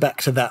comes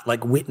back to that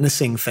like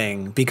witnessing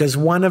thing, because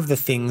one of the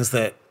things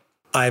that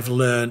I've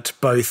learned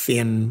both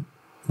in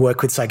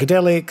work with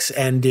psychedelics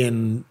and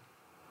in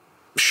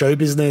show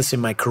business, in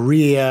my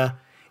career,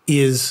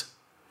 is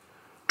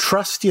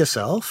trust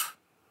yourself,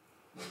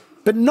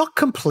 but not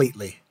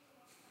completely.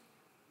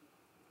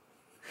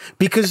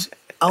 Because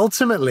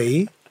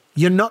ultimately,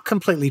 you're not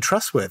completely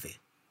trustworthy,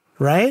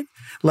 right?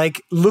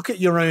 Like, look at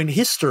your own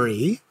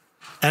history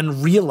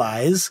and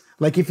realize,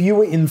 like, if you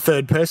were in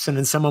third person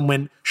and someone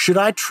went, should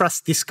I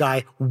trust this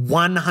guy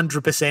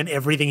 100%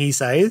 everything he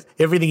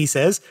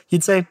says,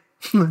 you'd say,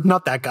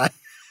 not that guy.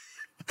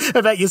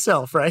 About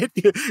yourself, right?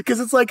 Because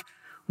it's like,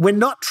 we're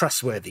not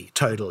trustworthy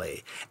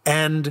totally.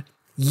 And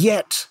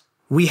yet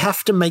we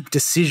have to make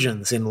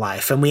decisions in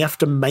life, and we have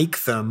to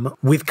make them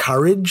with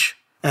courage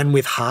and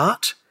with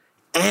heart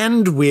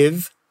and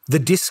with the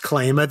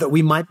disclaimer that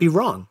we might be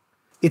wrong.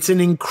 It's an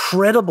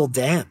incredible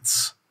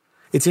dance.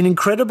 It's an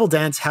incredible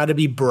dance how to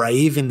be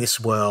brave in this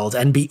world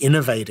and be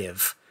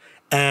innovative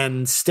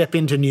and step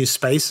into new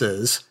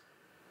spaces.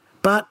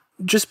 But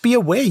just be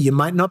aware you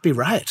might not be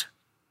right.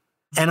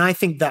 And I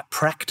think that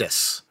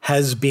practice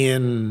has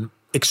been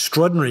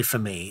extraordinary for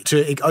me,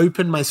 to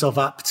open myself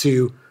up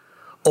to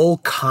all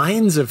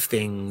kinds of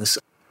things,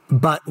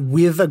 but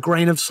with a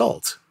grain of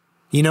salt.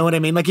 You know what I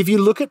mean? Like, if you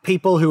look at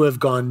people who have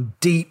gone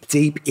deep,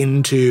 deep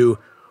into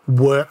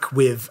work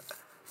with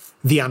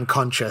the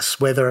unconscious,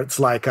 whether it's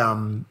like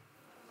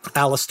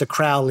Aleister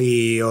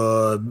Crowley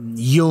or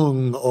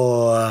Jung,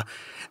 or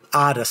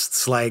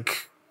artists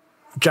like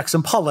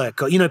Jackson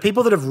Pollock, or, you know,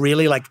 people that have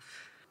really like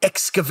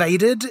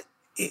excavated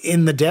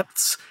in the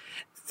depths,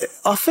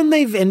 often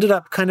they've ended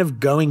up kind of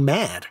going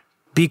mad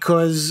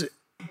because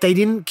they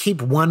didn't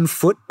keep one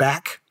foot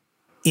back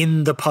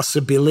in the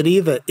possibility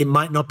that it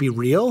might not be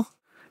real.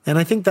 And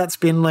I think that's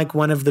been like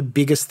one of the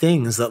biggest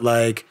things, that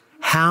like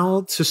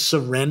how to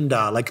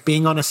surrender, like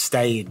being on a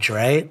stage,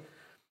 right?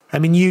 I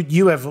mean,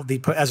 you have,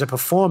 as a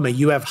performer,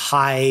 you have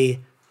high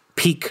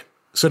peak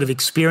sort of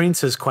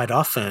experiences quite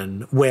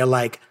often where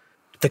like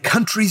the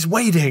country's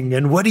waiting,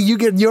 and what do you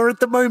get? You're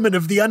at the moment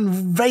of the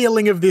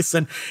unveiling of this,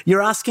 and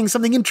you're asking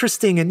something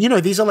interesting. And, you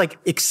know, these are like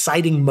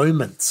exciting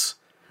moments,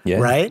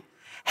 right?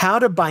 How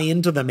to buy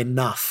into them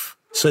enough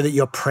so that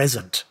you're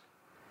present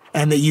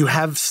and that you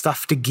have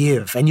stuff to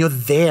give and you're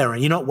there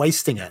and you're not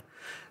wasting it,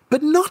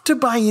 but not to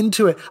buy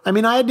into it. I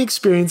mean, I had an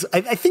experience,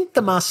 I think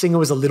The Masked Singer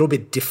was a little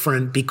bit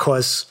different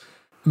because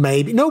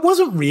it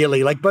wasn't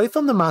really, like both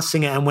on The Masked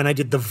Singer and when I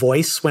did The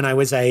Voice, when I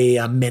was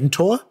a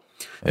mentor.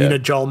 You know,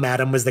 Joel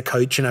Madden was the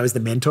coach and I was the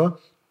mentor.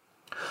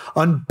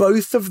 On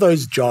both of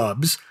those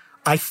jobs,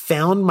 I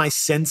found my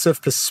sense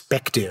of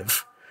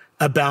perspective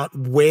about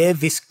where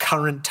this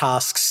current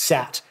task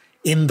sat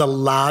in the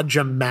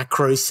larger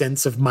macro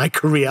sense of my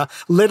career,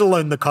 let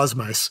alone the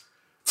cosmos.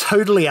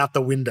 Totally out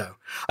the window.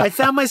 I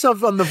found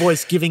myself on The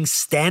Voice giving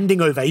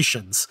standing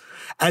ovations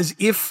as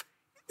if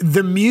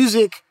the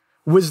music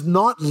was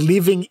not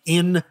living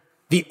in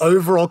the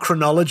overall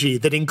chronology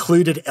that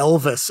included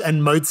Elvis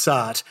and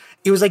Mozart.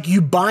 It was like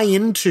you buy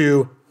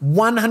into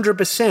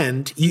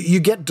 100%, you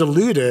get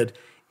deluded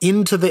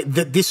into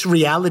that this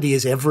reality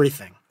is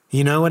everything.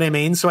 You know what I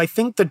mean? So I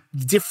think the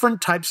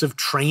different types of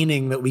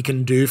training that we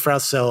can do for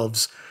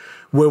ourselves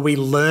where we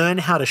learn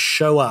how to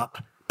show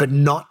up but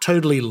not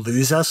totally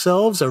lose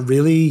ourselves are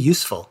really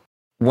useful.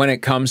 When it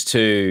comes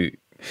to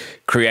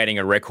creating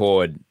a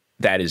record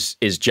that is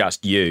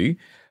just you,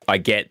 I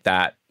get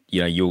that,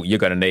 you know, you're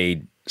going to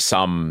need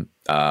some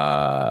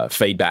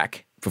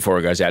feedback before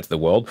it goes out to the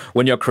world.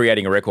 When you're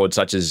creating a record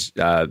such as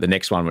the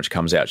next one, which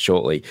comes out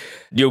shortly,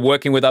 you're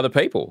working with other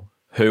people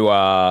who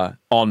are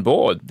on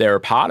board. They're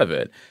a part of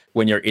it.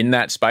 When you're in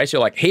that space,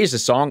 you're like, here's the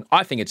song.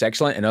 I think it's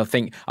excellent. And I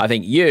think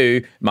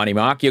you, Money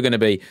Mark, you're going to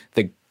be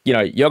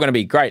you're going to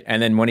be great.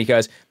 And then when he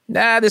goes,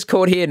 this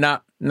chord here, no,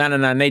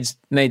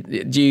 do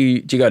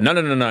you go,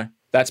 no,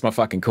 that's my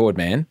fucking chord,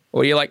 man.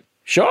 Or you're like,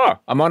 sure,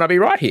 I might not be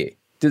right here.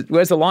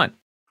 Where's the line?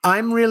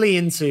 I'm really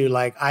into,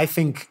 like, I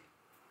think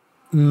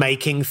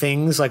making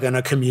things like on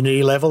a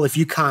community level, if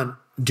you can't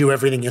do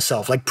everything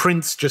yourself, like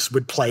Prince just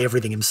would play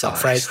everything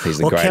himself, right? He's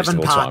the or greatest Kevin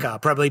of all time. Parker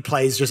probably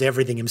plays just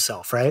everything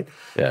himself, right?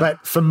 Yeah.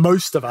 But for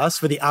most of us,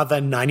 for the other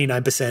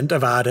 99%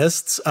 of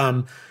artists,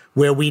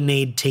 where we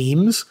need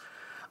teams,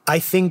 I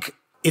think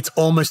it's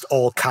almost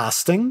all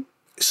casting.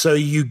 So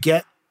you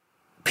get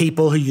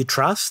people who you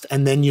trust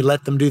and then you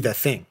let them do their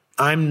thing.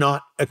 I'm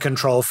not a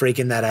control freak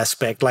in that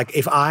aspect. Like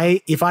if I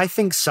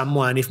think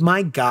someone, if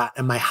my gut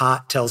and my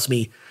heart tells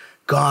me,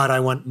 God, I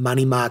want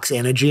Money Mark's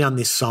energy on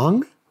this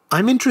song,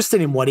 I'm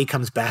interested in what he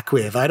comes back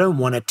with. I don't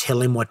want to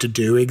tell him what to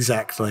do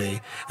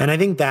exactly. And I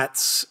think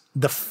that's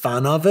the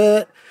fun of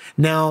it.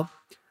 Now,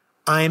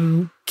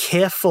 I'm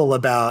careful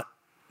about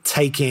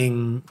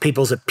taking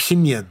people's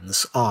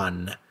opinions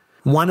on.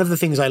 One of the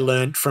things I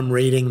learned from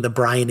reading the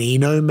Brian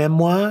Eno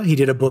memoir, he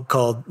did a book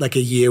called like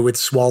A Year with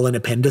Swollen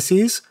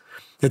Appendices.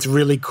 It's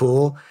really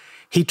cool.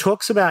 He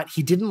talks about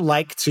he didn't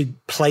like to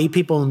play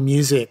people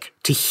music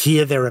to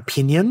hear their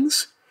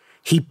opinions.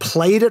 He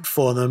played it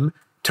for them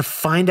to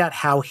find out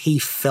how he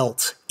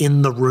felt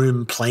in the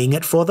room playing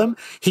it for them.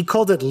 He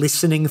called it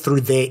listening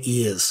through their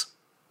ears.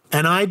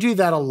 And I do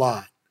that a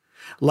lot.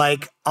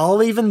 Like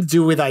I'll even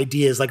do with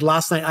ideas. Like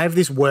last night, I have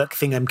this work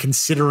thing I'm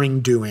considering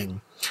doing.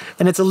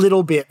 And it's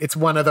it's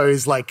one of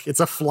those, like,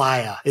 it's a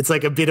flyer. It's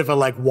like a bit of a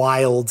like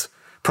wild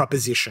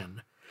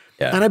proposition.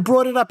 Yeah. And I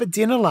brought it up at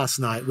dinner last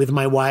night with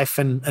my wife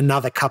and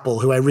another couple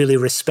who I really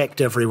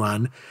respect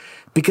everyone,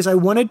 because I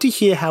wanted to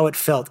hear how it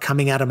felt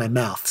coming out of my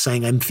mouth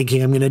saying, I'm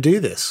thinking I'm going to do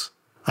this.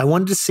 I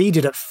wanted to see,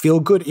 did it feel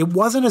good? It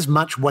wasn't as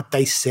much what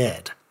they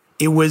said.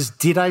 It was,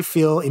 did I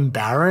feel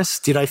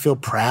embarrassed? Did I feel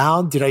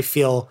proud? Did I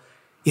feel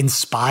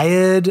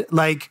inspired?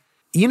 Like,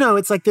 you know,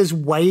 it's like there's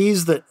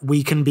ways that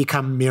we can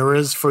become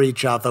mirrors for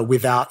each other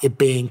without it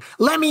being,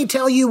 let me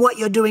tell you what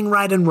you're doing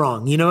right and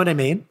wrong. You know what I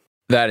mean?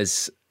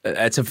 That's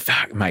a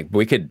fact, mate.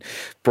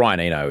 Brian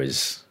Eno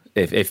is,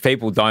 if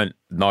people don't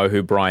know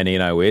who Brian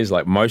Eno is,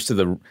 like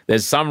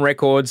there's some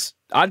records,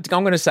 I'm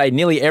going to say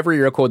nearly every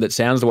record that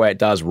sounds the way it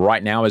does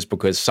right now is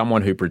because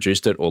someone who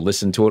produced it or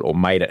listened to it or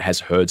made it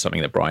has heard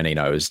something that Brian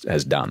Eno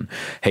has done.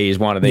 He is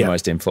one of the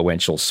most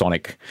influential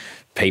sonic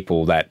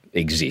people that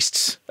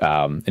exists.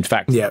 In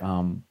fact,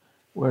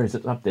 where is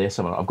it? Up there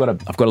somewhere. I've got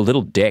a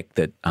little deck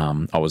that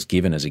I was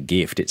given as a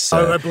gift. It's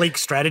Oblique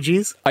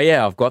Strategies. Oh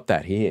yeah, I've got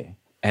that here.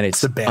 And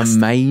it's the best.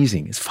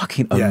 Amazing. It's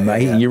fucking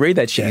amazing. Yeah. You read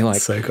that shit, you're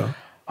like, so cool.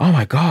 Oh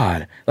my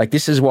God. Like,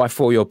 this is why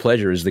For Your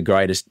Pleasure is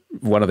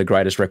one of the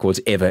greatest records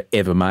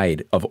ever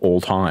made of all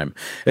time.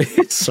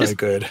 It's so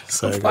good.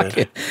 So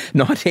good.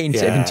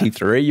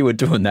 1973, you were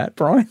doing that,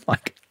 Brian?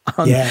 Like,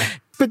 yeah.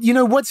 But you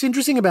know, what's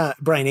interesting about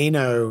Brian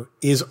Eno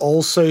is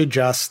also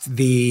just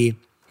the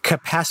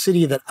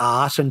capacity that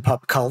art and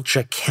pop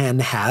culture can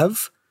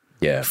have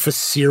for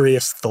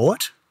serious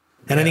thought.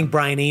 And I think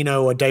Brian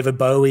Eno or David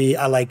Bowie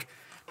are like,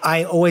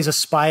 I always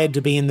aspired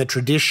to be in the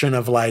tradition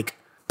of like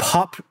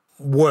pop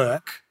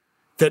work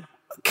that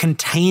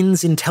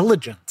contains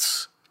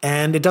intelligence.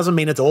 And it doesn't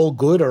mean it's all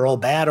good or all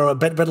bad,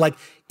 but like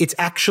it's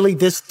actually,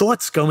 there's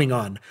thoughts going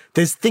on.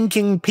 There's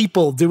thinking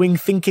people doing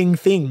thinking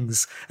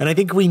things. And I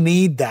think we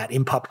need that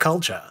in pop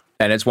culture.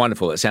 And it's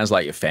wonderful. It sounds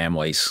like your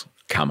families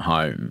come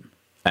home.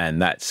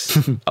 And that's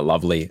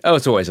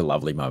it's always a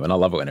lovely moment. I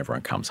love it when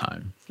everyone comes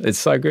home. It's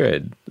so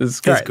good. It's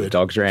great. It's good. The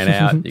dogs ran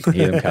out. You can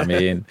hear them come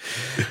in.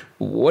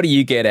 What do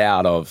you get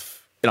out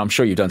of, and I'm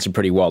sure you've done some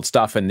pretty wild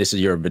stuff, and this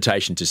is your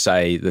invitation to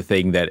say the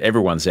thing that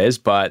everyone says,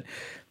 but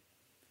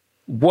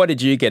what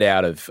did you get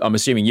out of, I'm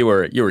assuming you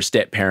were a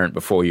step parent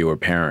before you were a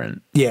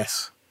parent.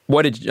 Yes.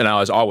 What did, and I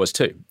was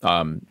too.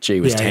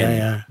 G was 10.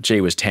 Yeah.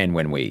 G was 10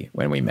 when we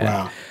met.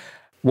 Wow.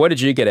 What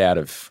did you get out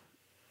of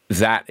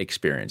that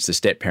experience, the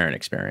step parent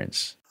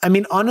experience? I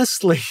mean,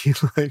 honestly,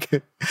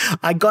 like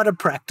I got a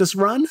practice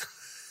run.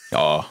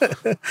 Oh,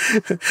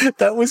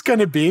 that was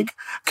kind of big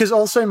because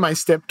also my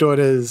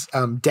stepdaughter's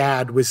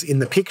dad was in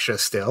the picture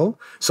still.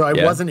 So I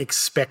wasn't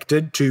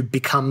expected to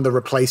become the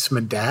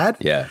replacement dad.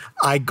 Yeah.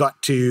 I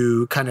got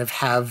to kind of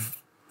have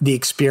the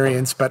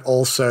experience, but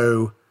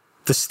also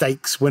the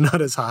stakes were not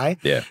as high.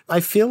 Yeah. I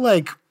feel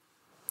like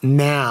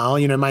now,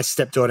 you know, my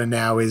stepdaughter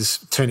now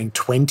is turning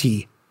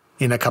 20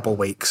 in a couple of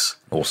weeks.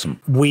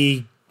 Awesome.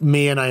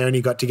 Me and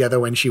Ione got together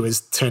when she was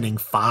turning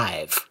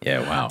 5.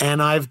 Yeah, wow.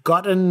 And I've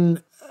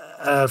gotten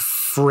a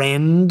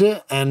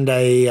friend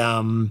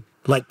and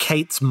like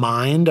Kate's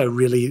Mind, I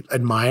really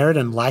admire it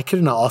and like it.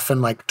 And I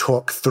often like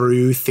talk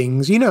through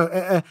things, you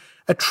know,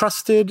 a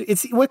trusted,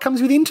 it's what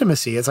comes with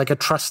intimacy. It's like a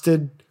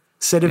trusted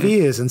set of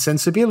ears and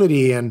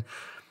sensibility. And,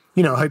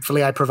 you know,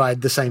 hopefully I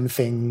provide the same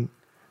thing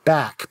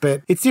back.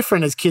 But it's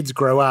different as kids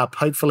grow up.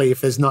 Hopefully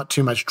if there's not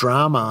too much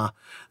drama,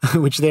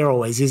 which there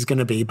always is going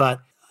to be,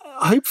 but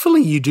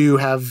hopefully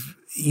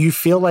you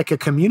feel like a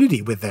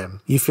community with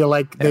them. You feel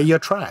like they're your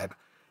tribe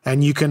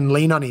and you can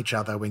lean on each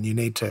other when you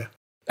need to.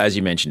 As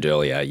you mentioned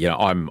earlier, you know,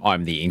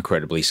 I'm the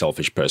incredibly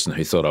selfish person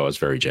who thought I was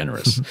very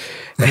generous.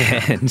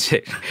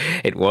 And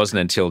it wasn't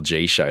until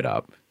G showed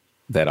up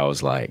that I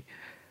was like,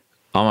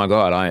 oh my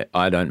God,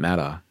 I don't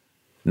matter.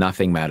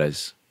 Nothing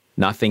matters.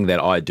 Nothing that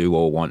I do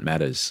or want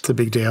matters. It's a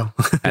big deal.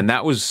 And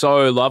that was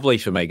so lovely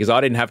for me because I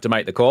didn't have to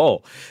make the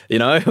call. You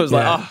know, it was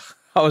like,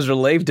 I was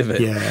relieved of it.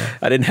 Yeah.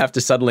 I didn't have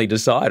to suddenly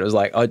decide. It was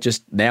like,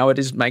 now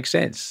it makes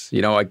sense.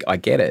 You know, I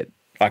get it.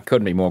 I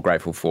couldn't be more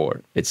grateful for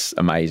it. It's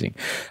amazing.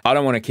 I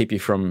don't want to keep you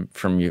from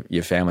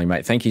your family,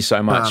 mate. Thank you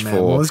so much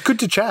for... Well, it's good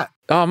to chat.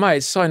 Oh, mate,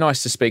 it's so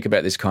nice to speak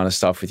about this kind of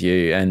stuff with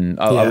you. And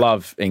I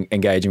love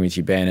engaging with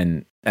you,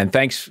 Ben. And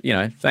thanks,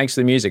 thanks to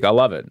the music. I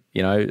love it,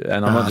 and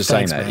I'm not just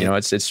saying that, man.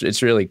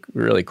 It's really,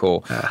 really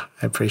cool. I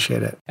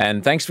appreciate it.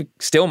 And thanks for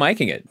still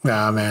making it.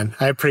 Oh, man,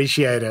 I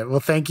appreciate it. Well,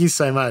 thank you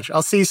so much.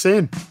 I'll see you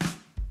soon.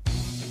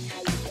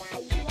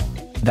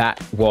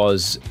 That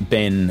was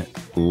Ben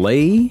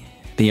Lee,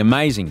 the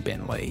amazing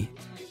Ben Lee,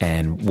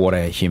 and what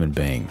a human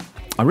being.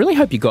 I really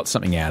hope you got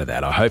something out of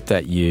that. I hope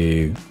that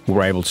you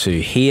were able to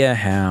hear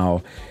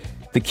how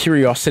the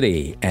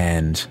curiosity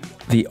and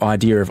the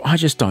idea of I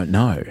just don't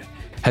know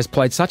has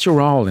played such a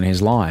role in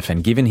his life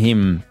and given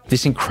him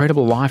this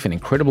incredible life and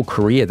incredible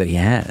career that he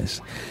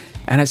has.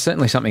 And it's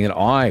certainly something that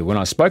when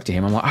I spoke to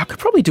him, I'm like, I could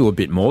probably do a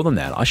bit more than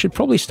that. I should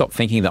probably stop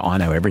thinking that I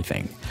know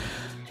everything.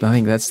 But I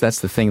think that's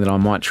the thing that I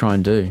might try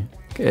and do.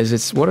 Because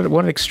it's what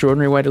an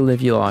extraordinary way to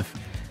live your life.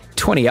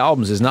 20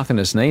 albums is nothing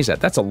to sneeze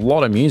at. That's a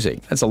lot of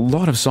music. That's a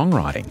lot of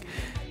songwriting.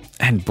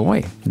 And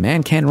boy,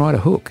 man can write a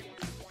hook.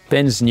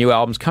 Ben's new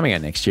album's coming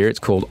out next year. It's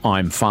called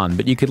I'm Fun.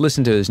 But you could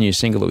listen to his new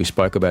single that we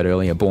spoke about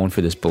earlier, Born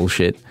for This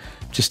Bullshit.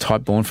 Just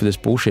type Born for This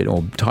Bullshit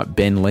or type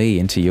Ben Lee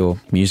into your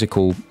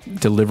musical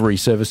delivery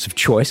service of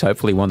choice,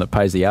 hopefully one that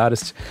pays the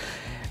artists,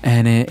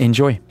 and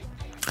enjoy.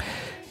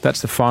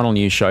 That's the final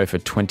news show for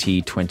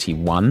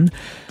 2021.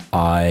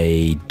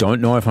 I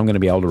don't know if I'm going to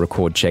be able to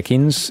record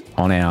check-ins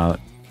on our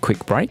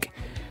quick break.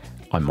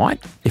 I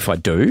might. If I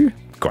do,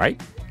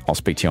 great. I'll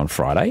speak to you on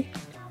Friday.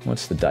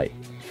 What's the date?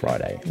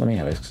 Friday. Let me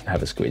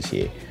have a squeeze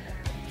here.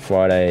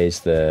 Friday's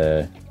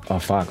the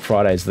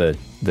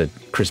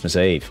Christmas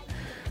Eve.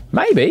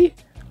 Maybe.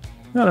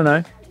 I don't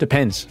know.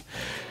 Depends.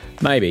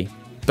 Maybe.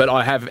 But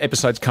I have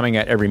episodes coming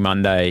out every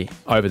Monday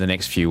over the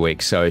next few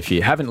weeks. So if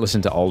you haven't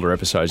listened to older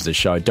episodes of the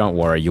show, don't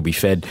worry. You'll be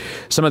fed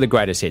some of the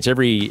greatest hits.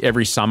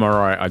 Every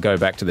summer, I go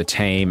back to the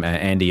team,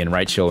 Andy and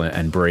Rachel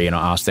and Brie, and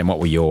I ask them what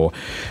were your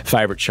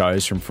favourite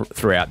shows from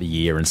throughout the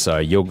year. And so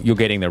you're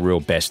getting the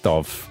real best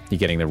of. You're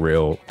getting the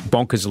real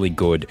bonkersly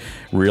good,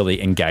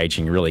 really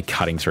engaging, really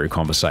cutting through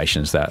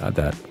conversations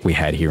that we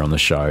had here on the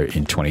show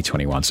in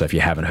 2021. So if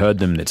you haven't heard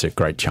them, it's a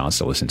great chance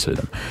to listen to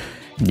them.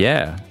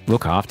 Yeah,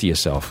 look after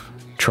yourself.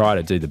 Try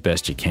to do the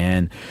best you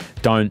can.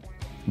 Don't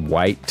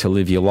wait to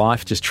live your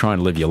life. Just try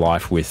and live your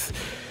life with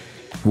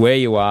where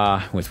you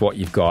are, with what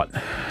you've got,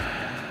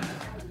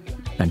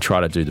 and try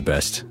to do the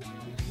best.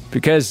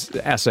 Because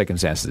our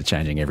circumstances are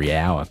changing every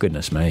hour,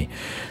 goodness me.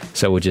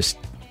 So we'll just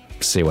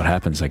see what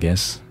happens, I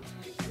guess.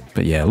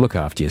 But yeah, look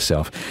after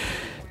yourself.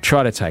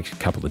 Try to take a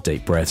couple of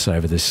deep breaths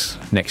over this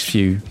next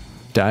few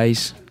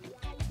days.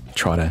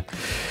 Try to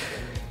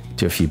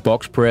do a few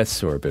box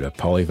breaths or a bit of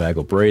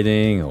polyvagal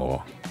breathing,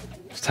 or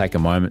take a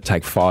moment,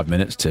 take 5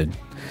 minutes to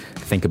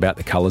think about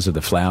the colours of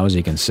the flowers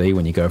you can see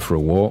when you go for a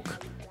walk.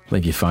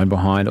 Leave your phone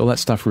behind. All that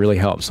stuff really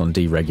helps on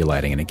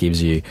deregulating, and it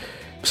gives you,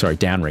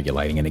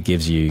 downregulating, and it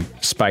gives you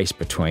space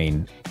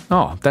between,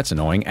 oh, that's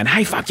annoying, and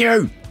hey, fuck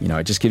you!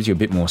 It just gives you a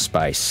bit more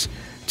space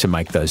to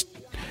make those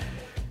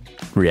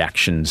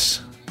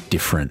reactions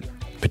different,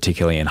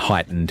 particularly in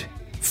heightened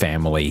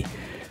family,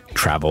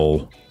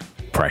 travel,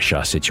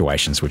 pressure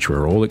situations, which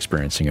we're all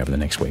experiencing over the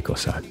next week or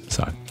so.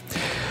 So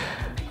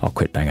I'll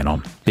quit banging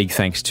on. Big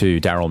thanks to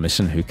Daryl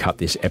Misson, who cut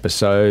this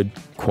episode.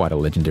 Quite a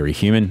legendary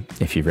human.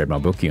 If you've read my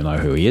book, you'll know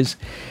who he is.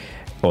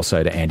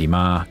 Also to Andy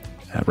Marr,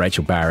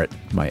 Rachel Barrett,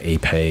 my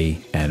EP,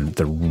 and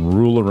the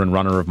ruler and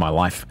runner of my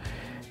life,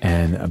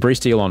 and Bree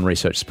Steele on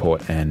research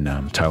support, and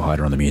Toe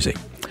Hider on the music.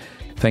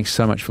 Thanks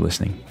so much for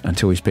listening.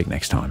 Until we speak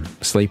next time,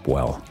 sleep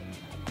well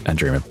and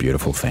dream of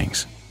beautiful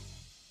things.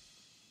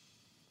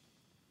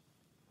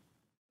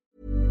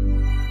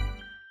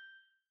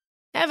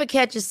 Ever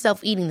catch yourself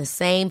eating the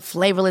same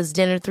flavorless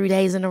dinner 3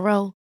 days in a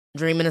row?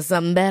 Dreaming of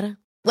something better?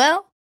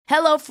 Well,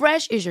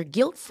 HelloFresh is your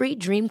guilt-free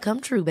dream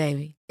come true,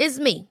 baby. It's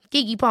me,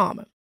 Keke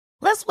Palmer.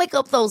 Let's wake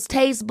up those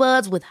taste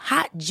buds with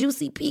hot,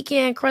 juicy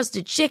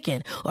pecan-crusted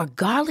chicken or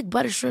garlic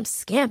butter shrimp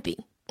scampi.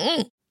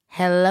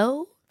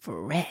 Hello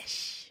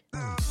Fresh.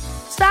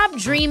 Stop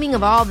dreaming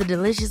of all the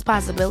delicious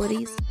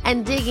possibilities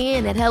and dig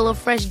in at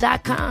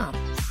HelloFresh.com.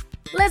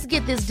 Let's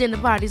get this dinner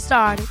party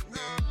started.